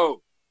 minutes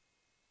ago.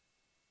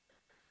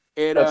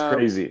 And that's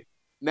crazy.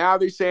 Now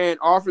they're saying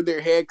offer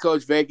their head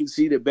coach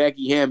vacancy to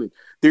Becky Hammond.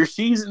 Their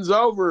season's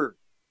over.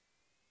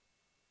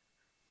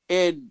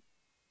 And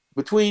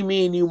between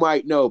me and you,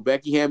 Mike, no,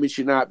 Becky Hammond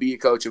should not be a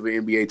coach of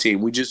an NBA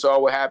team. We just saw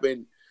what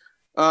happened.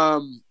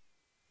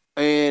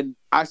 And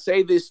I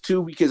say this,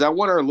 too, because I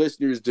want our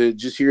listeners to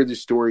just hear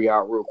this story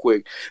out real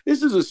quick.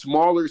 This is a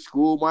smaller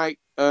school, Mike.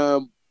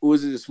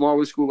 Was it a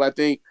smaller school, I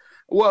think?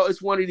 Well,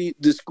 it's one of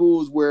the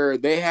schools where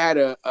they had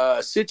a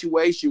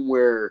situation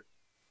where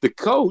the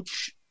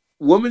coach,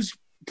 women's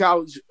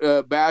college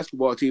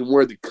basketball team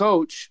where the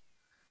coach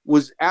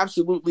was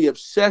absolutely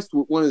obsessed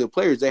with one of the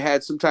players. They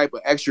had some type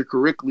of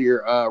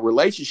extracurricular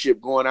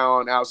relationship going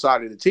on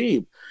outside of the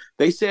team.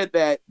 They said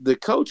that the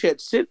coach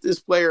had sent this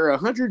player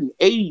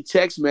 180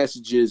 text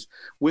messages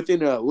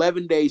within an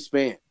 11-day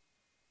span.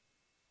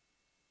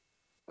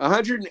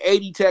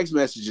 180 text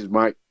messages,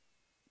 Mike.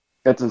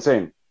 That's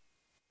insane.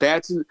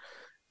 That's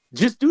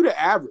just do the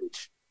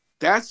average.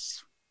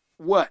 That's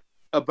what,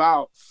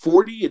 about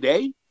 40 a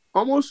day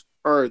almost,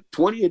 or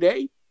 20 a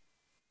day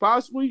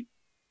possibly?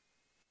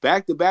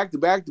 Back to back to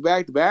back to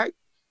back to back.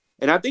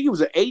 And I think it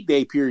was an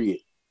 8-day period.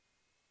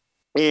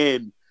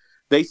 And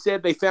they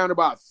said they found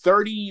about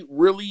 30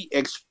 really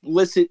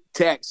explicit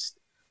texts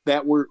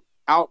that were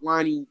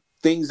outlining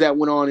things that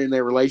went on in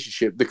their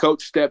relationship. The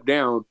coach stepped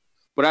down.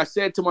 But I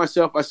said to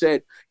myself, I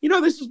said,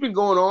 this has been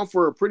going on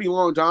for a pretty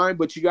long time,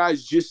 but you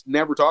guys just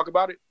never talk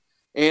about it.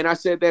 And I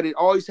said that it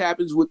always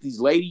happens with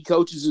these lady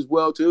coaches as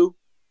well, too.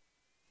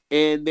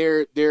 And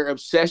their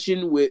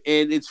obsession with,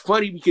 and it's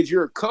funny because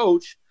you're a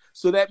coach,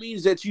 so that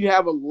means that you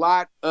have a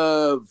lot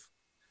of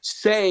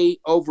say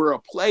over a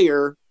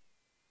player.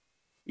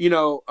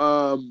 You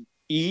have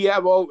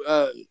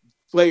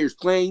players'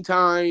 playing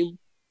time.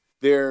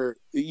 A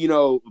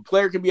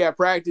player can be at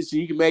practice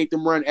and you can make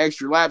them run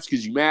extra laps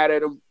because you're mad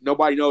at them.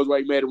 Nobody knows why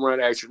you made them run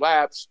extra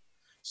laps.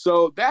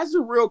 So that's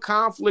a real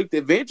conflict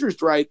of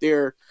interest right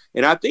there.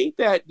 And I think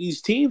that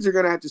these teams are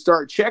going to have to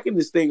start checking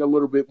this thing a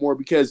little bit more,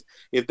 because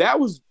if that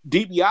was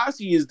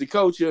DiBiase as the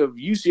coach of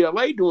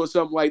UCLA doing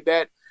something like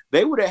that,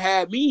 they would have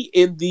had me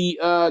in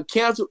the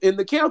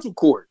council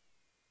court.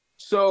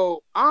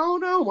 So I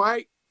don't know,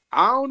 Mike.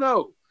 I don't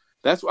know.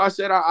 That's why I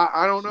said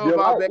I don't know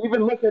about that.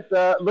 Even look at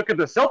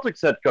the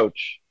Celtics head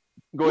coach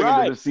going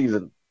into the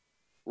season.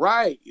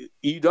 Right,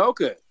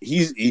 Udoka.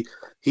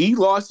 He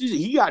lost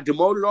he got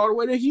demoted all the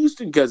way to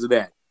Houston because of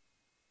that.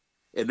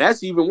 And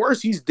that's even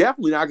worse. He's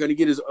definitely not going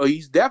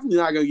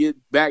to get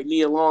back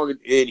knee along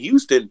in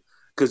Houston,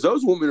 because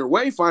those women are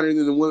way finer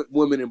than the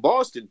women in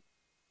Boston.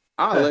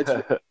 I'll let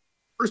you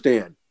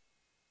understand.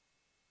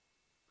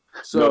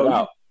 So,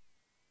 no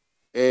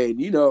and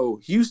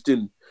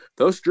Houston,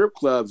 those strip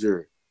clubs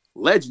are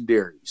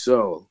legendary.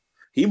 So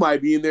he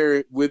might be in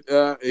there with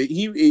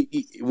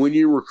when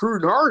you're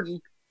recruiting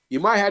Harden, you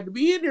might have to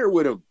be in there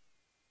with him.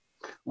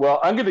 Well,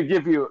 I'm going to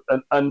give you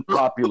an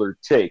unpopular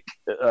take,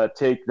 a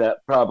take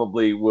that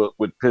probably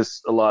would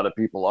piss a lot of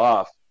people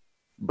off,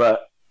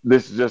 but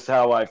this is just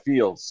how I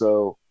feel.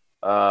 So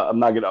I'm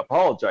not going to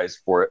apologize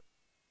for it.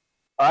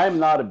 I'm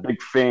not a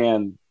big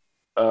fan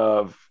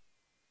of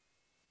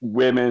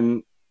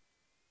women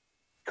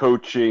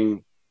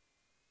coaching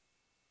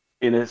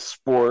in a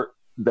sport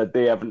that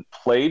they haven't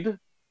played,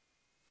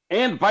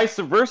 and vice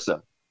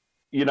versa.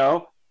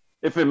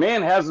 If a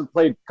man hasn't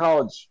played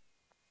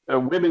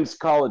women's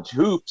college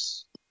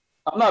hoops,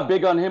 I'm not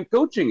big on him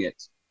coaching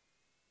it.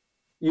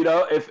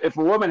 If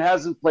a woman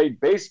hasn't played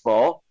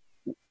baseball,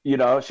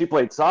 she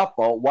played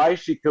softball, why is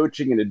she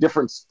coaching in a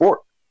different sport,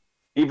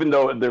 even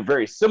though they're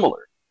very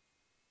similar?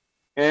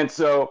 And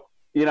so,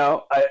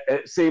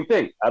 same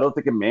thing. I don't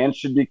think a man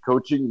should be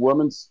coaching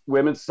women's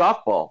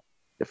softball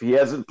if he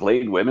hasn't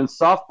played women's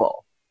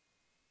softball.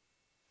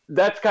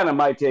 That's kind of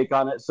my take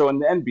on it. So in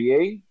the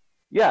NBA,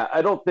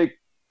 I don't think,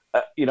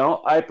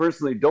 I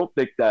personally don't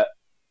think that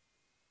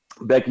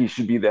Becky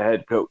should be the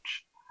head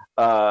coach.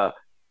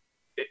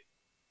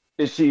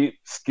 Is she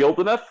skilled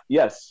enough?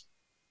 Yes.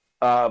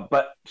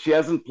 But she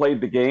hasn't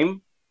played the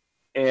game.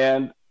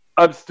 And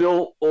I'm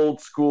still old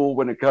school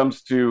when it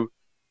comes to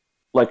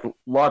like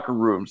locker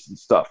rooms and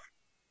stuff.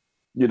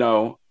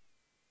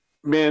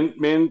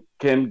 Men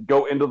can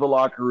go into the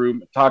locker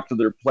room, talk to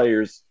their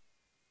players,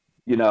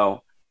 and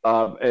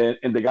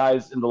the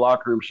guys in the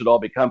locker room should all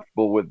be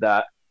comfortable with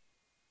that.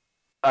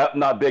 I'm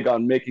not big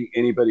on making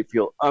anybody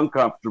feel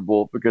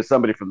uncomfortable because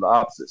somebody from the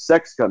opposite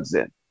sex comes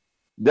in.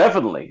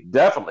 Definitely.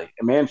 A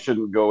man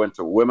shouldn't go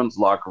into a women's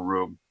locker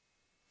room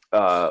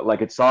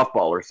like it's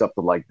softball or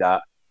something like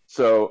that.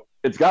 So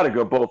it's got to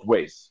go both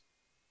ways.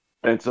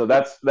 And so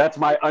that's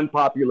my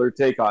unpopular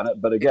take on it.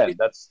 But again,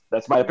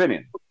 that's my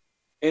opinion.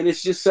 And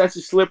it's just such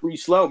a slippery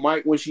slope,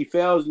 Mike. When she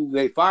fails and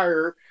they fire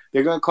her,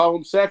 they're going to call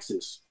them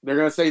sexist. They're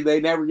going to say they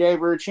never gave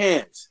her a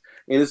chance.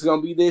 And it's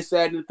going to be this,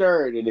 that, and the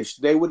third. And if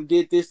they would have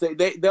did this,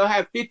 they'll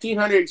have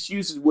 1,500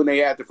 excuses when they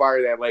have to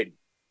fire that lady.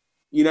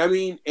 You know what I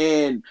mean?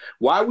 And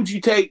why would you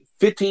take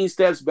 15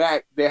 steps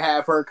back to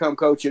have her come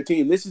coach your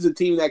team? This is a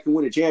team that can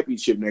win a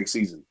championship next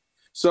season.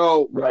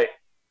 So, right.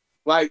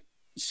 Like,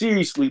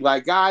 seriously,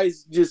 like,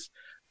 guys,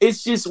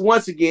 it's just,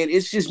 once again,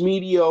 it's just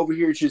media over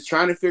here just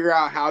trying to figure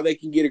out how they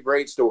can get a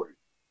great story.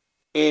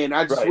 And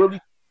I just really,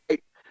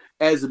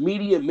 as a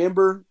media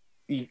member,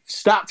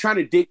 stop trying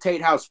to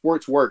dictate how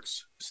sports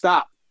works.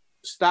 Stop.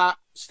 The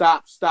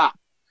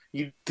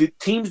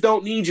teams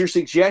don't need your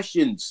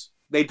suggestions.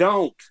 They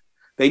don't.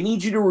 They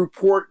need you to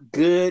report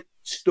good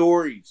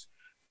stories,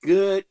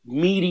 good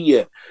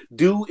media,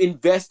 do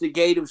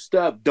investigative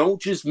stuff.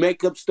 Don't just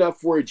make up stuff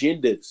for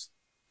agendas.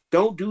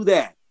 Don't do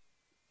that.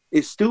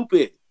 It's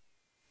stupid.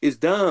 It's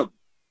dumb.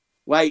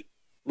 Like,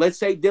 Let's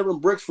say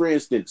Dylan Brooks, for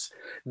instance.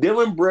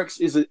 Dylan Brooks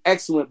is an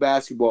excellent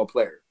basketball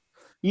player.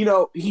 You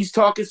know, he's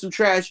talking some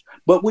trash,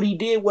 but what he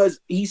did was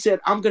he said,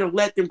 I'm going to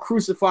let them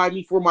crucify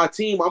me for my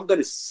team. I'm going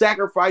to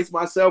sacrifice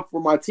myself for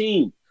my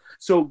team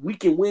so we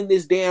can win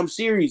this damn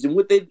series. And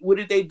what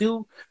did they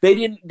do?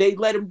 They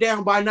let him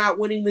down by not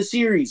winning the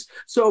series.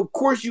 So, of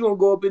course, you're going to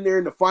go up in there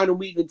in the final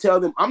meeting and tell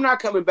them, I'm not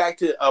coming back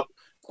to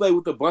play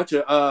with a bunch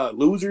of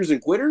losers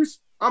and quitters.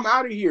 I'm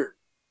out of here.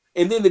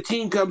 And then the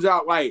team comes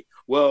out like,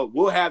 well,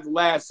 we'll have the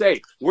last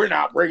say. We're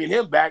not bringing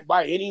him back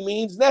by any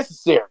means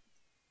necessary.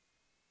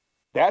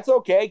 That's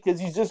okay, because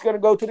he's just going to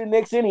go to the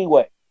Knicks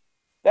anyway.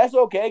 That's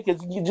okay,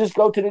 because you just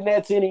go to the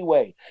Nets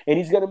anyway. And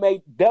he's going to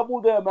make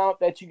double the amount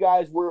that you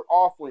guys were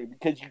offering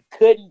because you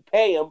couldn't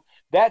pay him.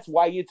 That's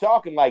why you're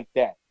talking like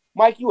that.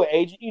 Mike, you an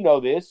agent. You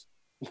know this.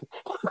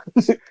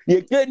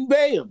 You couldn't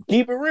pay him.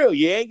 Keep it real.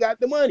 You ain't got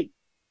the money.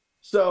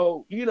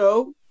 So, you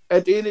know,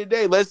 at the end of the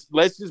day, let's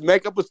just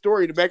make up a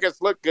story to make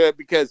us look good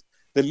because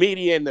the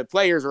media and the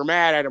players are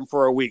mad at him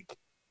for a week.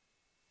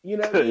 You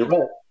know what I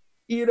mean?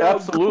 You know,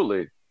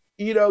 absolutely.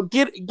 You know,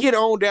 get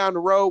on down the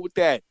road with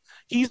that.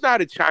 He's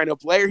not a China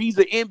player. He's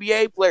an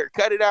NBA player.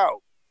 Cut it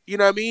out. You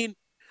know what I mean?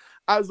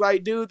 I was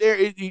like, dude,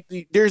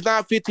 there's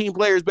not 15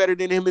 players better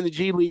than him in the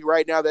G League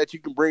right now that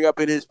you can bring up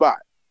in his spot.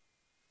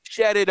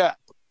 Shut it up.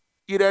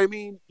 You know what I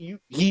mean?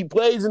 He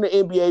plays in the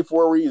NBA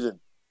for a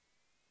reason.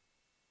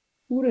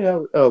 Who the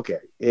hell? Okay.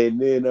 And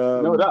then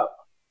no doubt.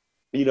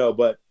 You know,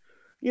 but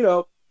you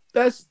know,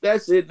 that's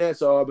it.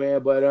 That's all,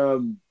 man. But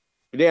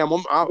damn,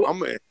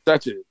 I'm in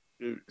such a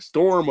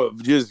storm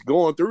of just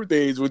going through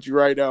things with you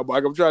right now,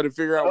 Mike. I'm trying to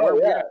figure out where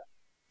we're at.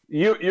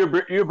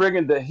 You're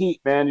bringing the heat,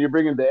 man. You're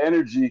bringing the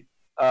energy.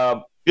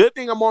 Good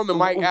thing I'm on the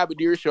Mike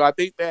Abadir show. I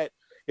think that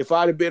if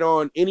I'd have been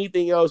on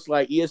anything else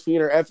like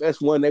ESPN or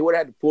FS1, they would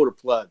have had to pull the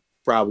plug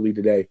probably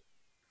today.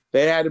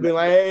 They had to be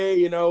like, hey,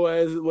 you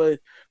know,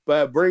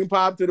 but bring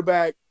Pop to the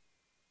back.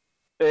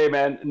 Hey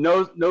man,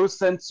 no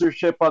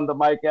censorship on the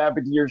Mike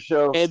Abadir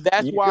show. And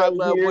that's why I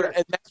love what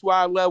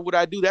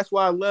I do. That's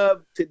why I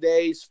love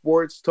today's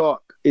sports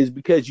talk, is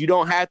because you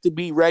don't have to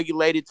be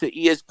regulated to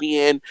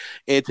ESPN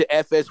and to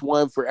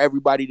FS1 for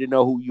everybody to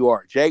know who you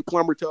are. Jake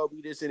Plummer told me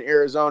this in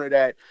Arizona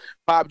that,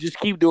 Pop, just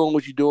keep doing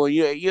what you're doing.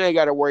 You ain't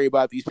got to worry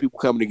about these people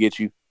coming to get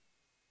you.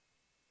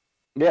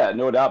 Yeah,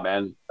 no doubt,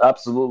 man.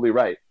 Absolutely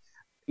right.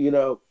 You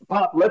know,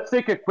 Pop, let's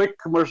take a quick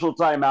commercial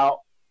timeout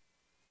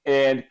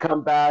and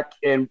come back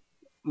and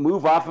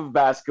move off of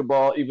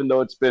basketball, even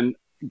though it's been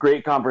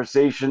great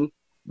conversation,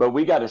 but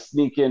we got to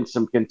sneak in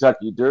some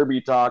Kentucky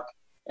Derby talk.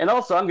 And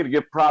also I'm going to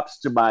give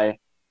props to my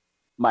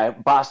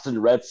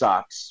Boston Red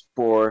Sox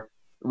for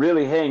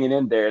really hanging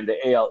in there in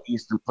the AL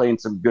East and playing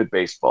some good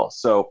baseball.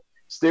 So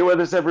stay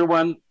with us,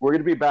 everyone. We're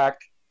going to be back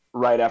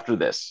right after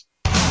this.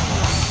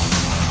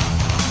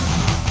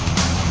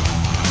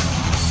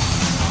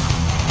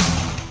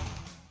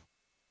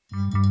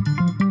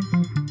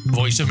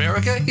 Voice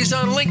America is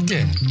on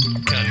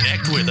LinkedIn.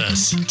 Connect with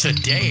us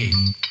today.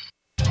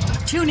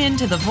 Tune in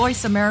to the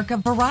Voice America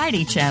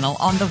Variety channel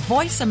on the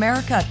Voice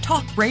America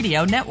Talk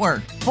Radio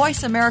Network.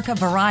 Voice America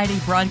Variety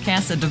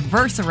broadcasts a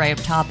diverse array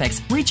of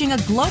topics, reaching a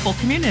global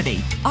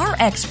community. Our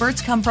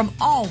experts come from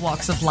all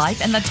walks of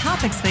life, and the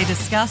topics they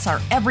discuss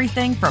are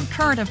everything from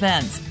current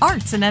events,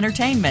 arts and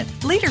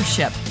entertainment,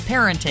 leadership,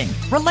 parenting,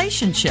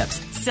 relationships,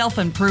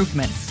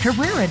 self-improvement,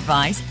 career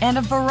advice, and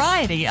a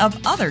variety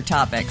of other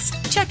topics.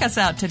 Check us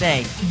out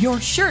today. You're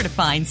sure to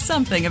find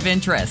something of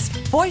interest.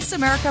 Voice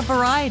America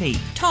Variety.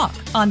 Talk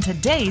on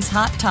today's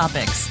hot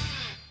topics.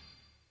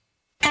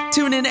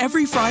 Tune in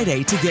every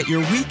Friday to get your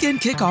weekend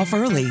kickoff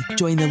early.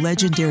 Join the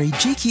legendary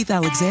G. Keith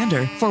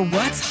Alexander for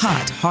What's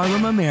Hot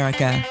Harlem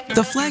America.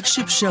 The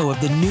flagship show of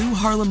the new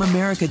Harlem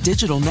America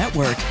Digital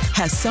Network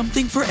has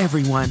something for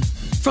everyone.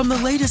 From the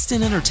latest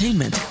in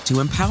entertainment to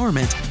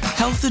empowerment,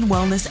 health and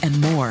wellness, and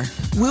more,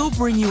 we'll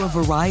bring you a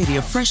variety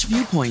of fresh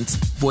viewpoints,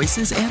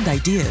 voices, and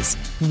ideas.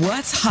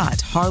 What's Hot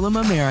Harlem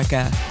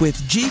America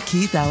with G.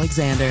 Keith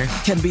Alexander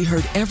can be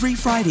heard every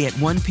Friday at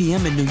 1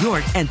 p.m. in New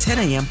York and 10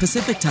 a.m.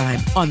 Pacific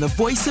Time on the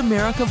Voice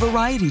America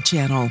Variety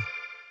Channel.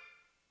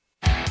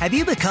 Have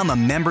you become a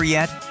member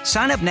yet?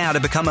 Sign up now to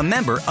become a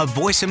member of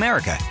Voice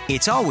America.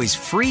 It's always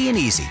free and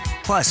easy.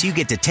 Plus, you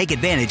get to take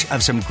advantage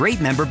of some great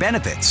member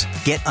benefits.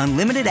 Get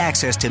unlimited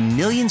access to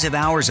millions of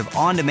hours of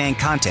on-demand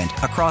content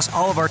across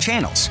all of our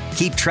channels.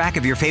 Keep track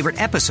of your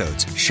favorite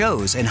episodes,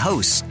 shows, and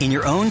hosts in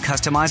your own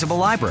customizable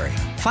library.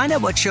 Find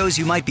out what shows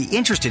you might be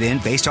interested in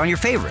based on your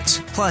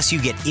favorites. Plus,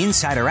 you get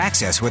insider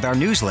access with our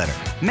newsletter.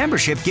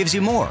 Membership gives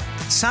you more.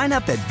 Sign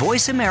up at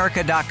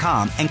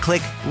voiceamerica.com and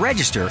click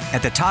register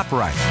at the top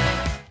right.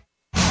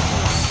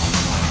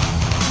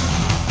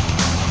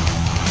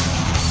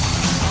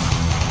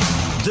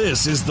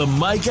 This is the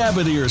Mike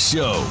Abadir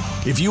Show.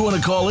 If you want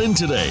to call in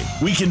today,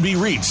 we can be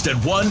reached at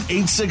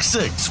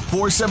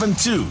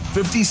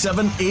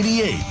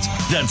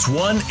 1-866-472-5788. That's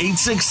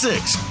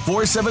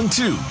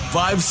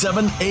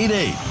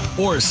 1-866-472-5788.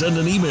 Or send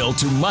an email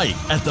to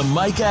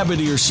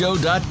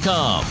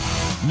Mike@themikeabadirshow.com.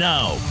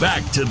 Now,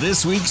 back to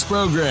this week's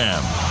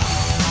program.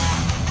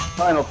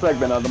 Final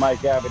segment of the Mike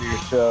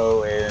Abadir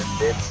Show, and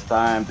it's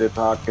time to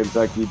talk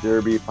Kentucky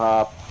Derby,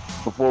 Pop.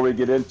 Before we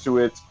get into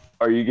it,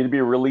 are you going to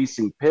be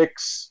releasing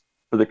picks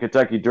for the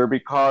Kentucky Derby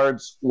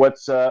cards?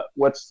 Let's talk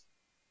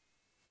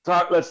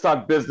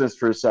business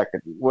for a second.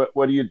 What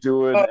are you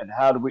doing, and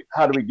how do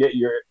we get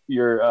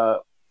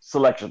your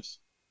selections?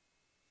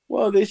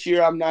 Well, this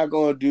year I'm not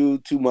going to do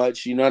too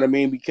much, you know what I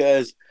mean?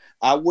 Because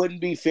I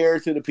wouldn't be fair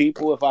to the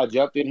people if I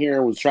jumped in here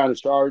and was trying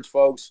to charge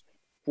folks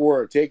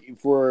for a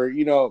ticket, for,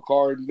 a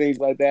card and things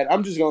like that.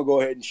 I'm just going to go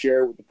ahead and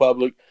share it with the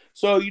public.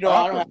 So, I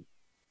don't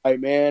have,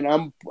 man,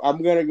 I'm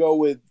going to go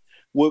with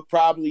what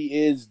probably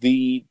is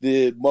the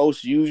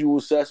most usual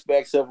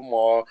suspects of them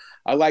all.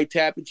 I like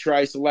Tap and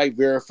Trice. I like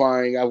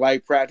Verifying. I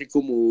like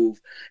Practical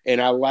Move.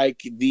 And I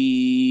like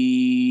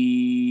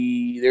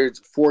there's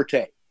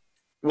Forte.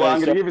 Well, I'm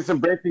going to give you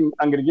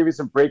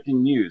some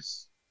breaking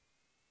news.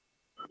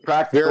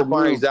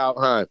 Verifying's out,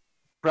 huh?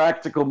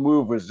 Practical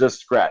Move was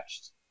just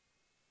scratched.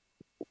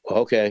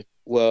 Okay.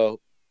 Well,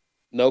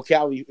 no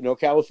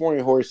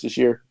California horse this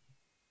year.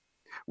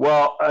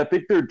 Well, I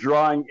think they're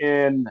drawing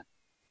in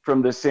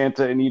from the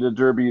Santa Anita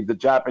Derby the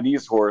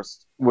Japanese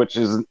horse, which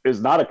is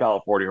not a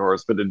California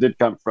horse, but it did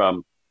come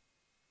from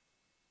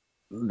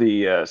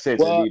the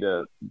Santa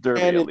Anita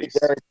Derby at least.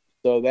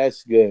 So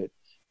that's good.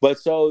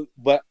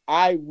 But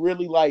I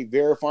really like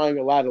Verifying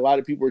a lot. A lot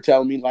of people are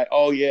telling me like,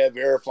 oh yeah,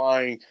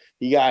 Verifying,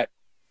 he got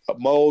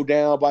mowed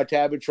down by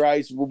Tabit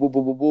Trice. Boo, boo,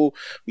 boo, boo, boo.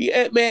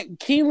 Yeah, man,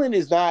 Keeneland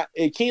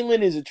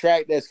is a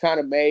track that's kind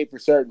of made for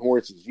certain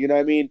horses. You know what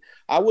I mean?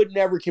 I would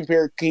never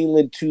compare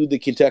Keeneland to the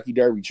Kentucky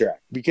Derby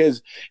track,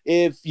 because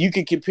if you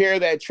could compare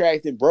that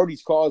track, then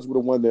Brody's Cause would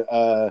have won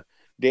the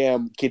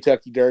damn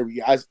Kentucky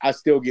Derby. I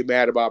still get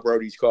mad about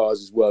Brody's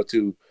Cause as well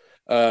too.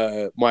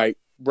 Mike,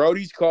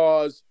 Brody's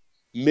Cause,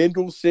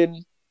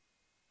 Mendelssohn,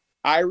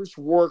 Irish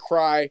War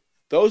Cry,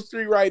 those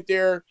three right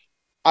there,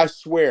 I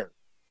swear,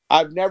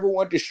 I've never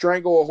wanted to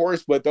strangle a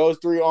horse, but those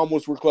three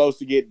almost were close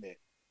to getting it.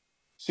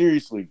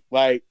 Seriously.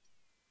 Like,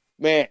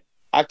 man,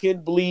 I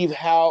couldn't believe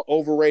how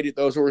overrated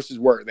those horses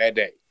were that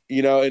day.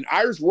 And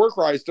Irish War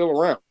Cry is still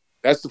around.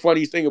 That's the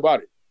funniest thing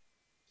about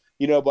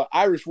it. But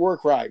Irish War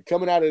Cry,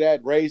 coming out of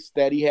that race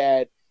that he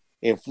had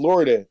in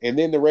Florida and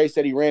then the race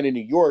that he ran in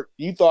New York,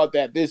 you thought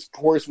that this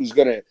horse was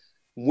going to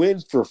win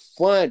for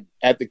fun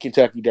at the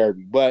Kentucky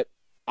Derby. But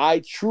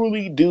I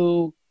truly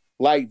do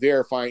like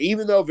Verifying,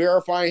 even though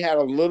Verifying had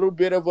a little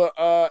bit of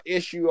a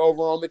issue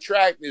over on the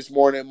track this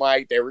morning,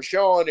 Mike. They were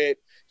showing it.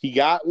 He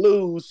got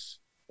loose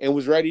and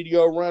was ready to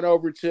go run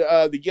over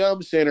to the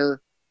Yum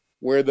Center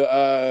where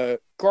the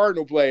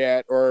Cardinal play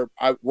at, or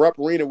Rupp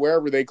Arena,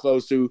 wherever they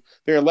close to.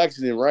 They're in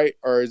Lexington, right?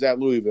 Or is that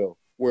Louisville?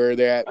 Where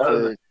they're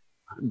at?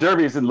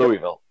 Derby's in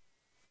Louisville.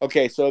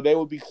 Okay, so they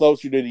would be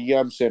closer to the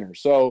Yum Center.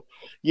 So,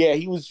 yeah,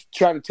 he was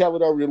trying to tell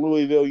it over to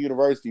Louisville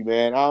University,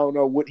 man. I don't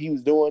know what he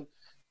was doing,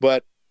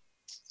 but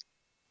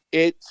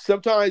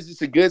sometimes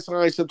it's a good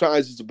sign,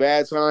 sometimes it's a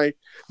bad sign.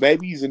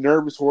 Maybe he's a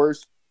nervous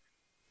horse.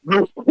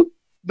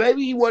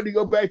 Maybe he wanted to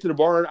go back to the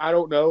barn. I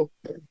don't know.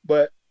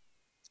 But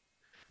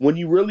when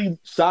you really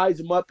size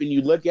him up and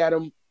you look at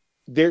him,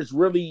 there's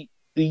really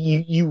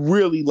you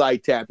really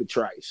like Tap and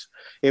Trice.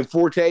 And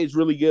Forte is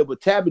really good, but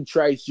Tap and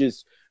Trice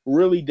just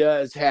really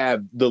does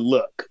have the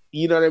look.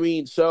 You know what I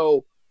mean?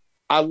 So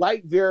I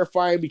like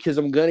Verifying because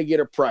I'm going to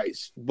get a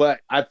price. But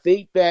I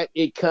think that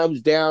it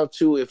comes down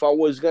to, if I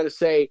was going to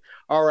say,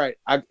 all right,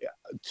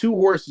 two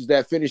horses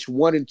that finish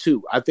 1 and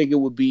 2, I think it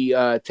would be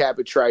Tap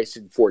and Trice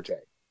and Forte.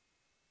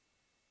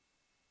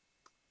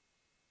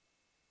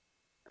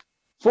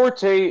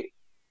 Forte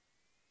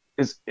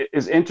is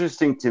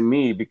interesting to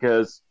me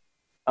because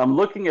I'm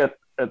looking at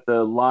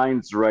the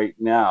lines right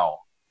now,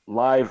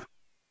 live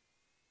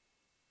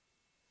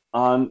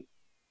on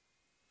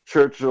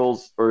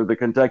Churchill's or the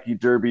Kentucky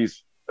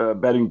Derby's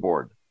betting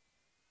board.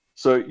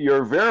 So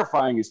your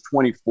Verifying is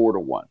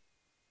 24-1.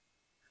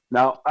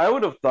 Now, I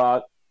would have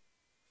thought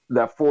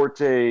that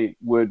Forte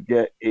would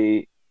get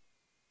a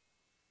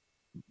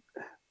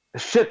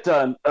shit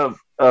ton of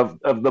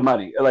the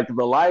money, like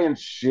the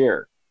lion's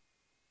share.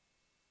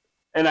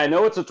 And I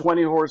know it's a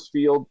 20-horse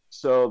field,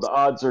 so the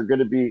odds are going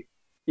to be,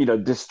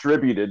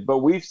 distributed. But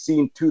we've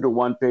seen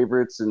 2-1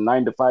 favorites and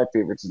 9-5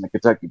 favorites in the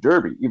Kentucky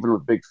Derby, even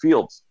with big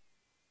fields.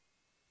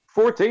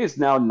 Forte is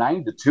now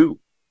 9-2.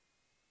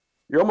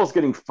 You're almost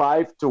getting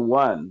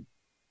 5-1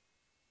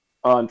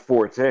 on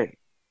Forte.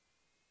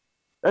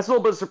 That's a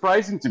little bit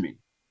surprising to me.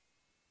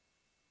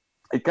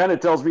 It kind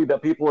of tells me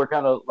that people are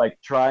kind of like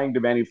trying to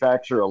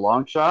manufacture a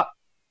long shot.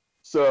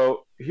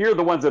 So here are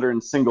the ones that are in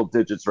single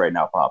digits right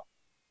now, Pop.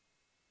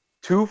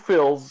 2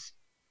 Phils,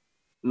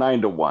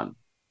 9-1.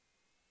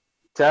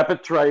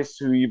 Tapit Trice,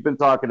 who you've been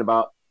talking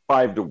about,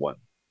 5-1.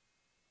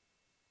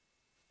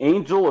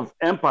 Angel of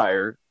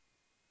Empire,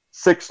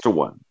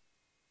 6-1.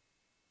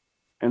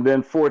 And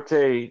then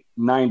Forte,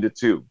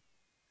 9-2.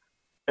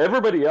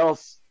 Everybody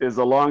else is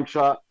a long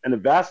shot, and the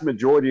vast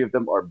majority of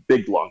them are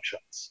big long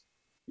shots.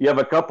 You have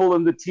a couple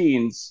in the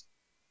teens,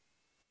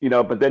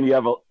 but then you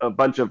have a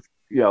bunch of,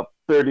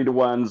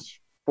 30-1s,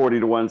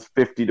 40-1s,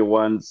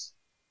 50-1s.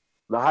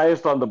 The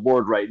highest on the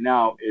board right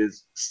now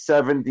is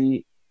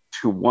 70-1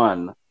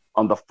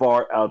 on the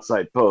far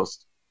outside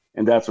post,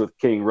 and that's with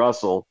King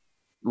Russell,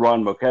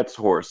 Ron Moquette's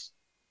horse.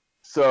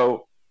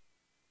 So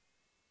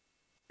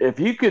if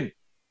you could,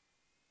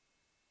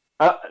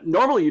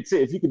 normally you'd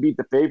say if you could beat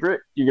the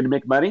favorite, you're going to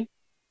make money.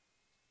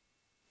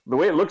 The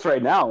way it looks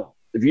right now,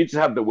 if you just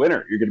have the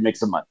winner, you're going to make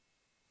some money.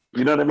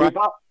 You know what I mean,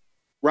 Pop?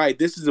 Right.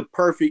 This is a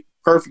perfect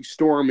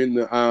storm in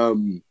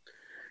the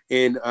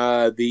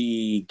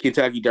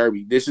Kentucky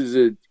Derby. This is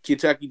a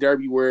Kentucky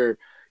Derby where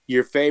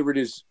your favorite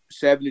is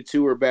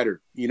 7-2 or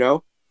better,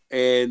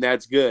 and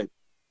that's good.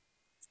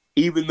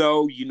 Even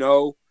though,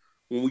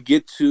 when we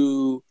get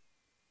to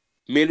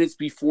minutes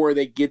before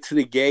they get to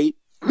the gate,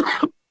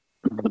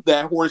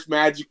 that horse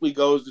magically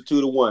goes to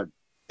 2-1.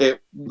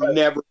 It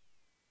never,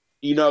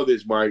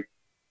 this, Mike.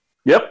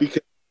 Yep.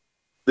 Because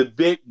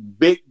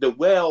the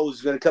whale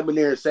is going to come in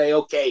there and say,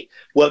 okay,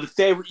 well, the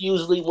favorite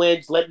usually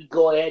wins. Let me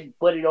go ahead and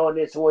put it on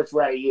this horse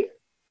right here.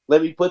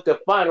 Let me put the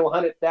final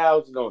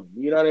 100,000 on him.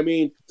 You know what I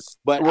mean?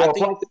 But I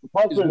think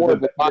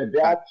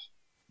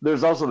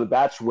there's also the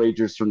batch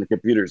wagers from the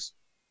computers.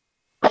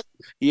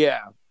 Yeah.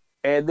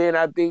 And then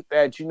I think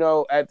that,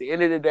 at the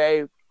end of the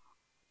day,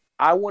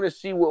 I want to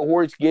see what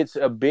horse gets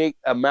a big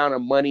amount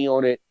of money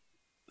on it,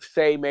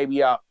 say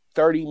maybe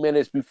 30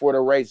 minutes before the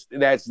race.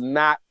 That's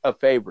not a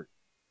favorite.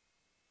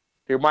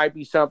 There might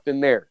be something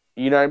there.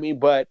 You know what I mean?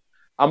 But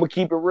I'm going to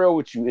keep it real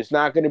with you. It's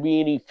not going to be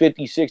any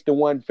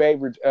 56-1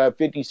 favorites,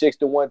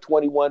 56-1,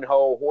 21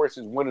 hole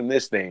horses winning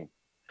this thing.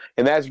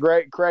 And that's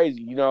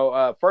crazy.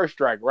 First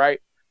strike, right?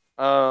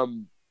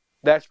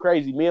 That's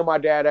crazy. Me and my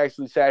dad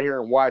actually sat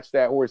here and watched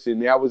that horse,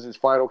 and that was his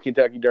final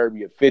Kentucky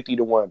Derby at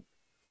 50-1.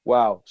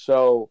 Wow.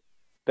 So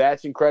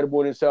that's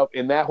incredible in itself.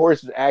 And that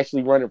horse is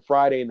actually running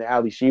Friday in the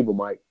Ali Sheba,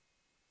 Mike.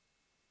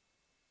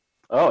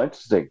 Oh,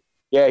 interesting.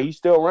 Yeah, he's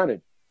still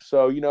running.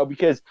 So,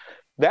 because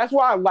that's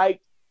why I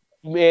like,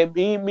 man,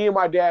 me and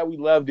my dad, we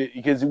loved it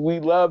because we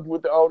loved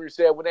what the owner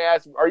said when they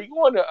asked him, are you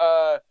going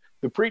to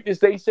the Preakness?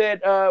 They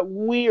said,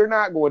 we are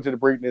not going to the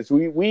Preakness.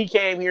 We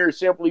came here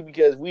simply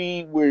because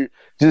we were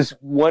just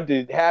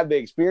wanted to have the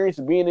experience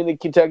of being in the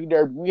Kentucky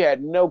Derby. We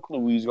had no clue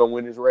we was going to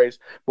win this race,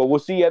 but we'll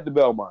see you at the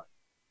Belmont.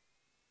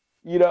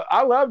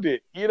 I loved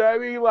it. You know what I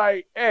mean?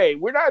 Like, hey,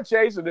 we're not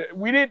chasing it.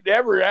 We didn't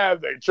ever have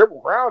the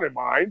Triple Crown in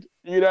mind.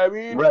 You know what I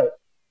mean? Right.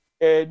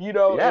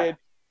 And,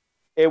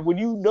 and when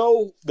you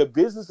know the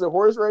business of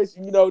horse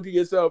racing, you know to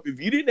yourself, if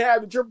you didn't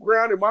have the Triple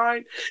Crown in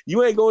mind,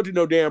 you ain't going to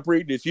no damn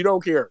Preakness. You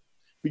don't care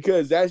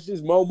because that's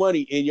just more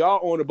money and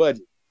y'all on a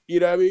budget. You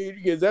know what I mean?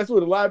 Because that's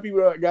what a lot of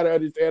people got to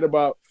understand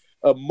about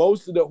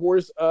most of the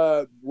horse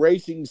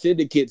racing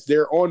syndicates.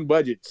 They're on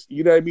budgets.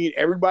 You know what I mean?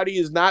 Everybody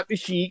is not the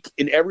Sheik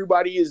and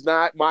everybody is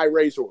not my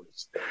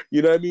racehorse.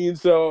 You know what I mean?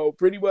 So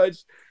pretty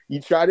much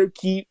you try to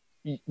keep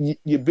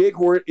your big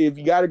horse. If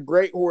you got a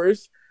great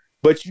horse,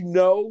 but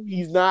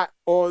he's not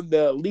on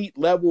the elite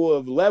level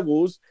of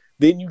levels,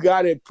 then you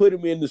got to put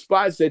him in the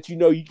spots that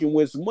you can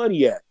win some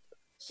money at.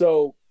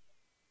 So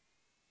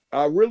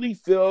I really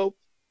feel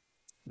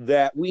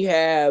that we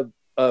have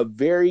a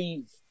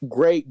very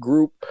great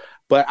group,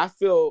 but I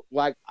feel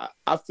like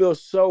I feel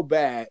so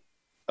bad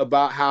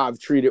about how I've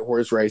treated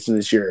horse racing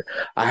this year.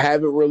 I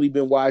haven't really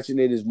been watching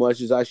it as much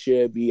as I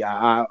should be.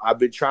 I've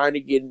been trying to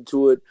get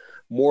into it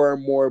more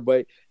and more,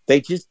 but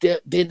they just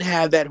didn't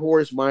have that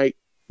horse, Mike.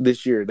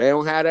 This year they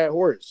don't have that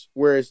horse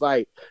where it's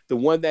like the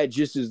one that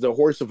just is the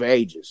horse of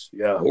ages.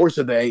 Yeah, horse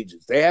of the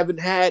ages. They haven't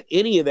had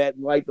any of that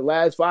in like the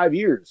last 5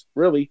 years,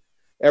 really,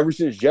 ever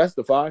since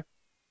Justify.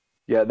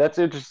 Yeah, that's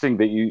interesting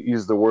that you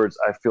use the words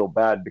I feel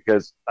bad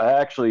because I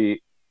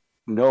actually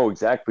know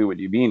exactly what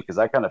you mean because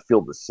I kind of feel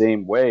the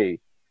same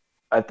way.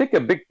 I think a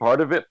big part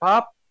of it,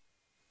 Pop,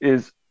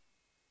 is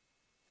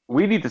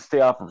we need to stay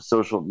off of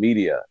social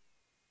media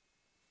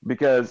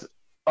because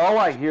all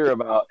I hear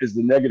about is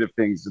the negative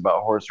things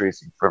about horse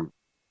racing from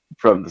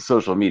the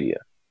social media.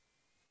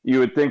 You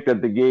would think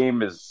that the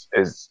game is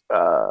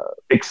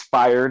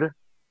expired,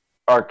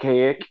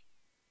 archaic,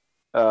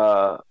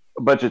 a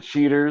bunch of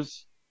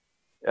cheaters.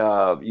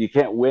 You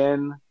can't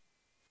win.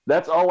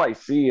 That's all I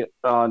see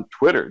on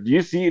Twitter. Do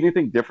you see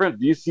anything different?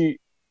 Do you see?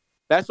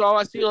 That's all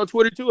I see on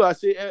Twitter too. I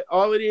see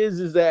all it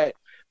is that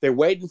they're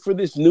waiting for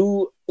this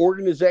new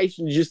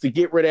organization just to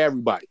get rid of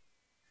everybody.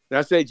 And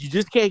I said, you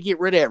just can't get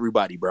rid of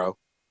everybody, bro.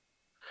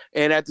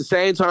 And at the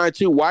same time,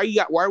 too, why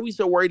are we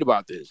so worried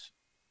about this?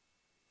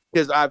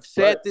 Because I've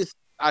said this.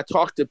 I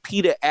talked to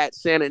Peter at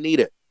Santa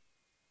Anita.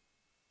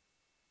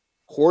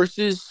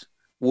 Horses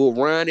will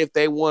run if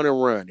they want to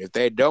run. If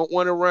they don't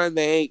want to run,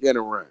 they ain't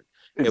gonna run.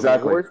 Exactly.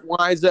 If a horse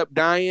winds up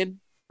dying,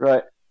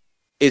 right,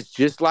 it's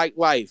just like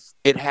life.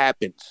 It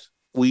happens.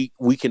 We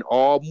can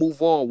all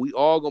move on. We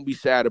all gonna be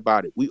sad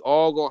about it. We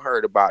all gonna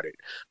hurt about it.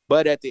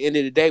 But at the end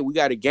of the day, we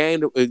got a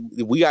game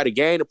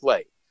to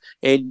play.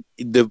 And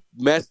the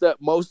messed up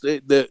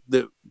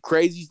the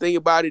crazy thing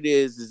about it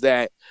is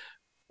that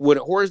when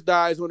a horse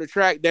dies on the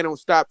track, they don't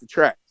stop the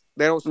track.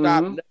 They don't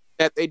stop nothing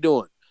that they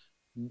doing.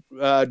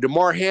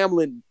 Damar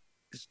Hamlin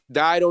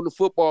died on the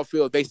football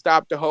field. They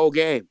stopped the whole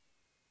game.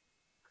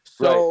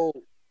 So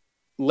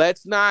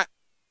let's not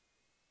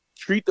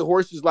treat the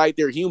horses like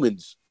they're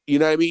humans. You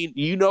know what I mean?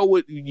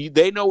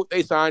 They know what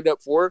they signed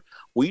up for.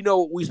 We know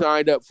what we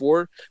signed up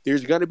for.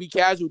 There's going to be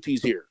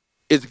casualties here.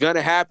 It's going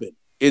to happen.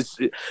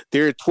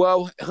 There are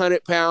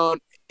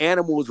 1,200-pound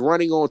animals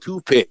running on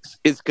toothpicks.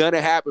 It's going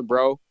to happen,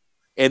 bro.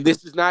 And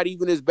this is not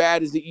even as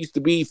bad as it used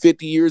to be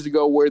 50 years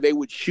ago where they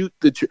would shoot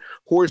the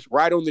horse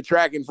right on the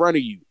track in front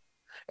of you.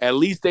 At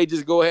least they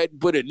just go ahead and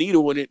put a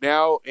needle in it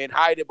now and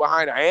hide it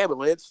behind an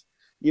ambulance.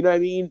 You know what I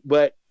mean?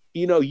 But,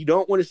 you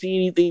don't want to see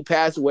anything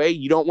pass away.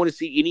 You don't want to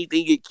see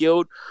anything get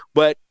killed.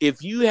 But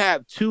if you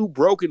have 2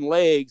 broken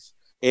legs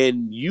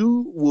and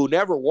you will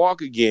never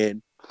walk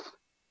again,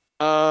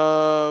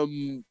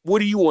 what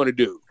do you want to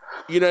do?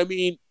 You know what I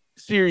mean?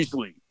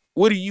 Seriously,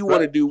 what do you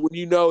want to do when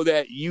you know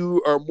that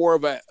you are do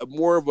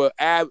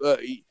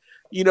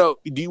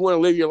you want to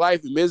live your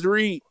life in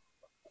misery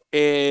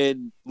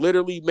and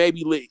literally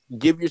maybe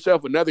give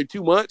yourself another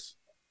 2 months?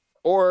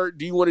 Or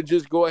do you want to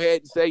just go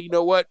ahead and say, you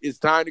know what? It's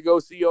time to go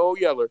see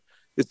old Yeller.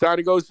 It's time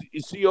to go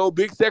see old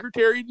Big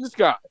Secretary in the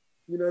sky.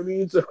 You know what I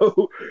mean? So,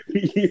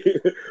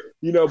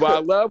 but I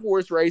love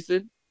horse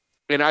racing.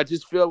 And I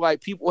just feel like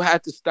people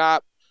have to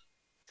stop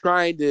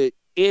trying to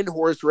end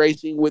horse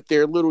racing with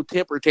their little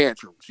temper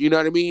tantrums. You know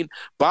what I mean?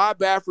 Bob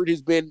Baffert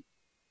has been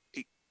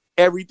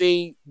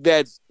everything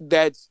that's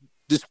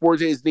the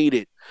sport has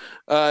needed.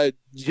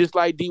 Just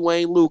like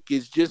Dwayne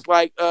Lucas, just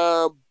like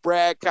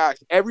Brad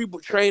Cox. Every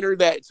trainer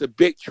that's a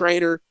big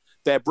trainer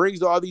that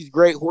brings all these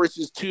great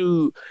horses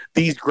to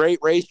these great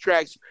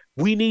racetracks,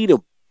 we need them.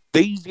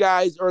 These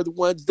guys are the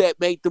ones that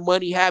make the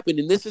money happen.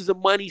 And this is a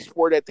money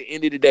sport at the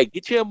end of the day.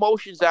 Get your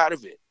emotions out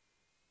of it.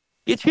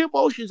 Get your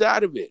emotions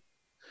out of it.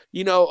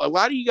 A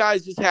lot of you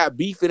guys just have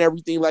beef and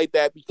everything like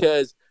that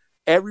because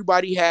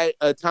everybody had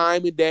a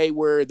time and day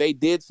where they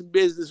did some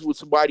business with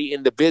somebody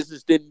and the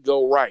business didn't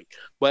go right.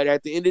 But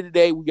at the end of the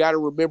day, we got to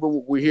remember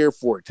what we're here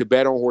for, to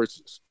bet on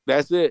horses.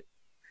 That's it.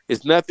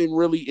 It's nothing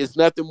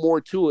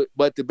more to it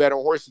but to bet on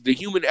horses. The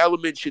human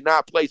element should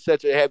not play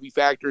such a heavy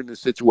factor in the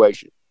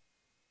situation.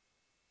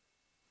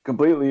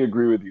 Completely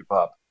agree with you,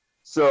 Pop.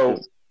 So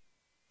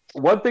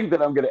one thing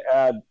that I'm going to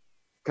add,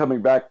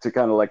 coming back to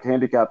kind of like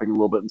handicapping a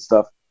little bit and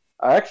stuff,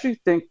 I actually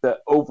think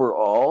that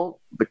overall,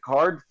 the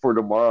card for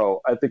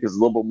tomorrow, I think, is a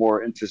little bit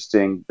more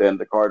interesting than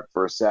the card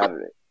for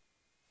Saturday.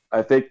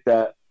 I think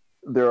that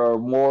there are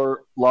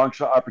more long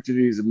shot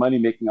opportunities and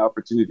money-making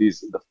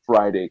opportunities in the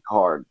Friday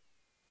card.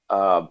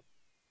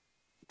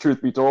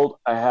 Truth be told,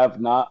 I have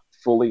not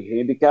fully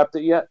handicapped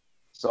it yet,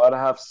 so I don't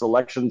have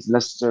selections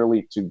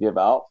necessarily to give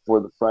out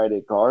for the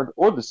Friday card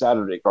or the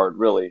Saturday card,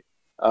 really.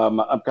 I'm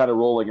kind of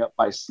rolling up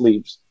my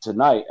sleeves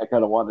tonight. I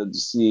kind of wanted to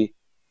see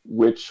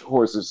which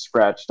horses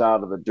scratched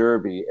out of the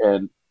Derby,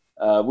 and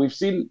we've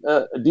seen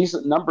a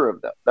decent number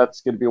of them. That's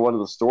going to be one of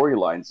the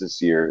storylines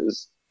this year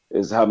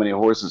is how many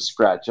horses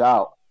scratch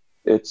out.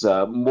 It's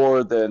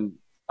more than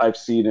I've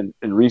seen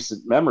in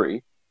recent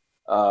memory,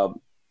 and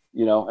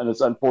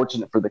it's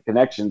unfortunate for the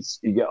connections.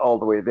 You get all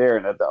the way there,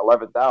 and at the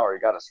 11th hour, you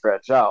got to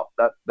scratch out.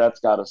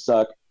 That's got to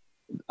suck.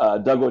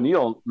 Doug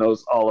O'Neill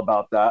knows all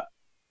about that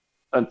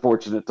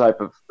unfortunate type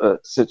of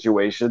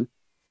situation.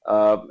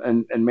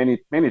 And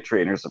many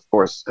trainers, of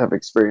course, have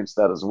experienced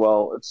that as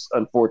well. It's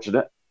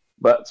unfortunate,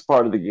 but it's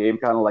part of the game,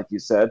 kind of like you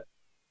said.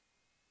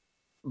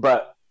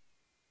 But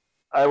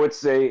I would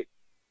say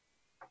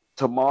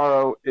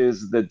tomorrow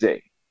is the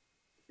day.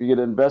 You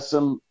can invest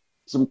some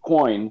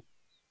coin,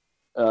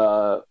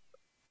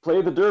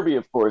 play the Derby,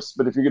 of course.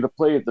 But if you're going to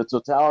play the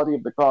totality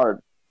of the card,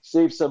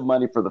 save some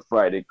money for the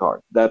Friday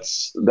card.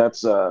 That's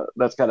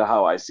kind of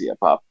how I see it,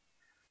 Pop.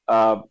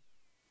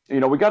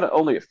 We got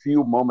only a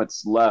few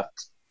moments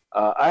left.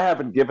 I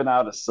haven't given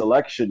out a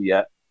selection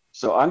yet,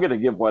 so I'm going to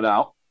give one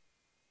out.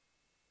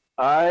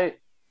 I'm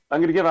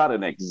going to give out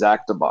an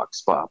exacta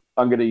box, Pop.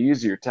 I'm going to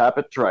use your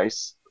Tapit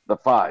Trice, the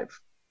 5.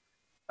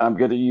 I'm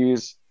going to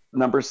use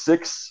number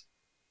 6,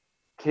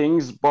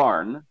 King's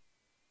Barn,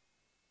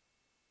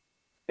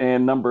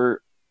 and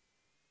number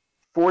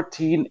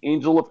 14,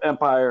 Angel of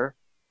Empire,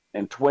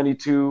 and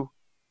 22,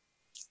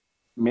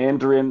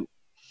 Mandarin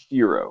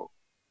Hero.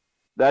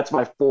 That's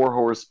my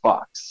 4-horse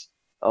box.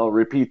 I'll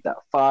repeat that.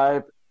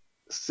 5,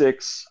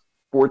 6,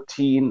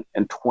 14,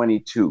 and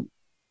 22.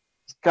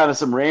 It's kind of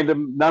some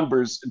random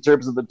numbers in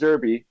terms of the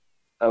Derby.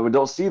 We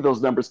don't see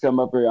those numbers come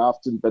up very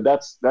often, but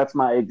that's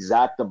my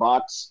exacta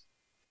box.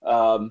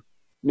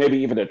 Maybe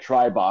even a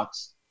try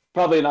box.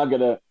 Probably not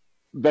going to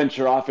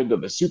venture off into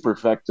the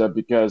superfecta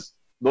because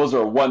those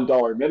are $1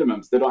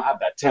 minimums. They don't have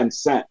that 10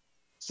 cent.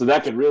 So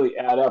that could really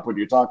add up when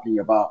you're talking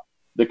about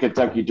the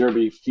Kentucky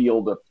Derby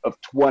field of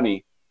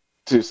 20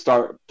 to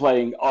start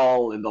playing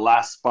all in the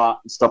last spot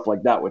and stuff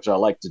like that, which I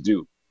like to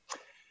do.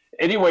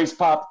 Anyways,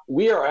 Pop,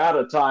 we are out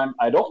of time.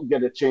 I don't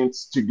get a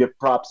chance to give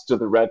props to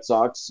the Red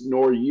Sox,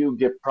 nor you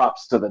give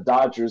props to the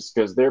Dodgers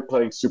because they're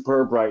playing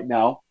superb right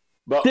now.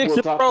 But 6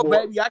 in a row,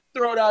 baby. I can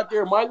throw it out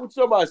there. Mike, what's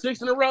up about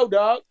 6 in a row,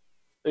 dog?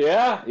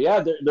 Yeah,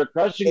 they're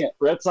crushing it.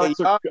 Red Sox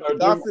are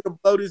going to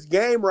blow this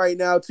game right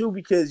now, too,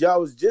 because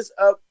y'all was just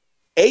up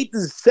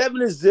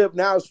 8-7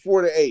 now it's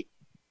 4-8.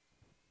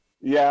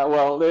 Yeah,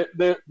 well,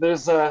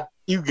 there's a.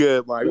 You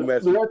good, Mike? The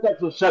Red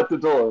Sox will shut the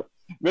door.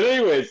 But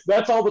anyways,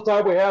 that's all the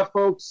time we have,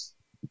 folks.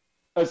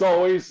 As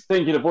always,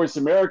 thank you to Voice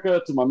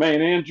America, to my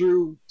man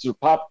Andrew, to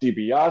Pop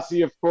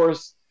DiBiase, of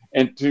course,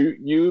 and to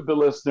you, the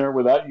listener.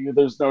 Without you,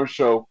 there's no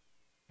show.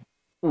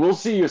 We'll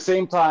see you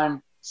same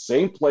time,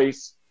 same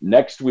place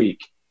next week.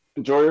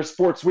 Enjoy your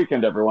sports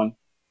weekend, everyone.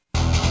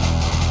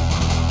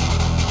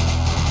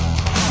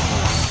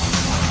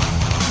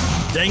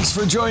 Thanks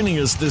for joining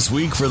us this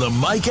week for the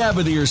Mike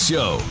Abadir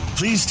Show.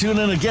 Please tune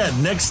in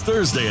again next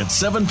Thursday at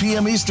 7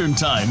 p.m. Eastern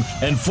Time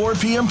and 4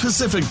 p.m.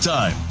 Pacific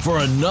Time for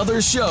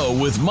another show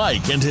with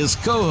Mike and his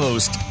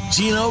co-host,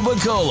 Gino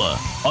Bacola,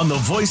 on the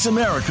Voice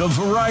America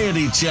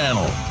Variety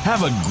Channel.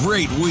 Have a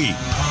great week.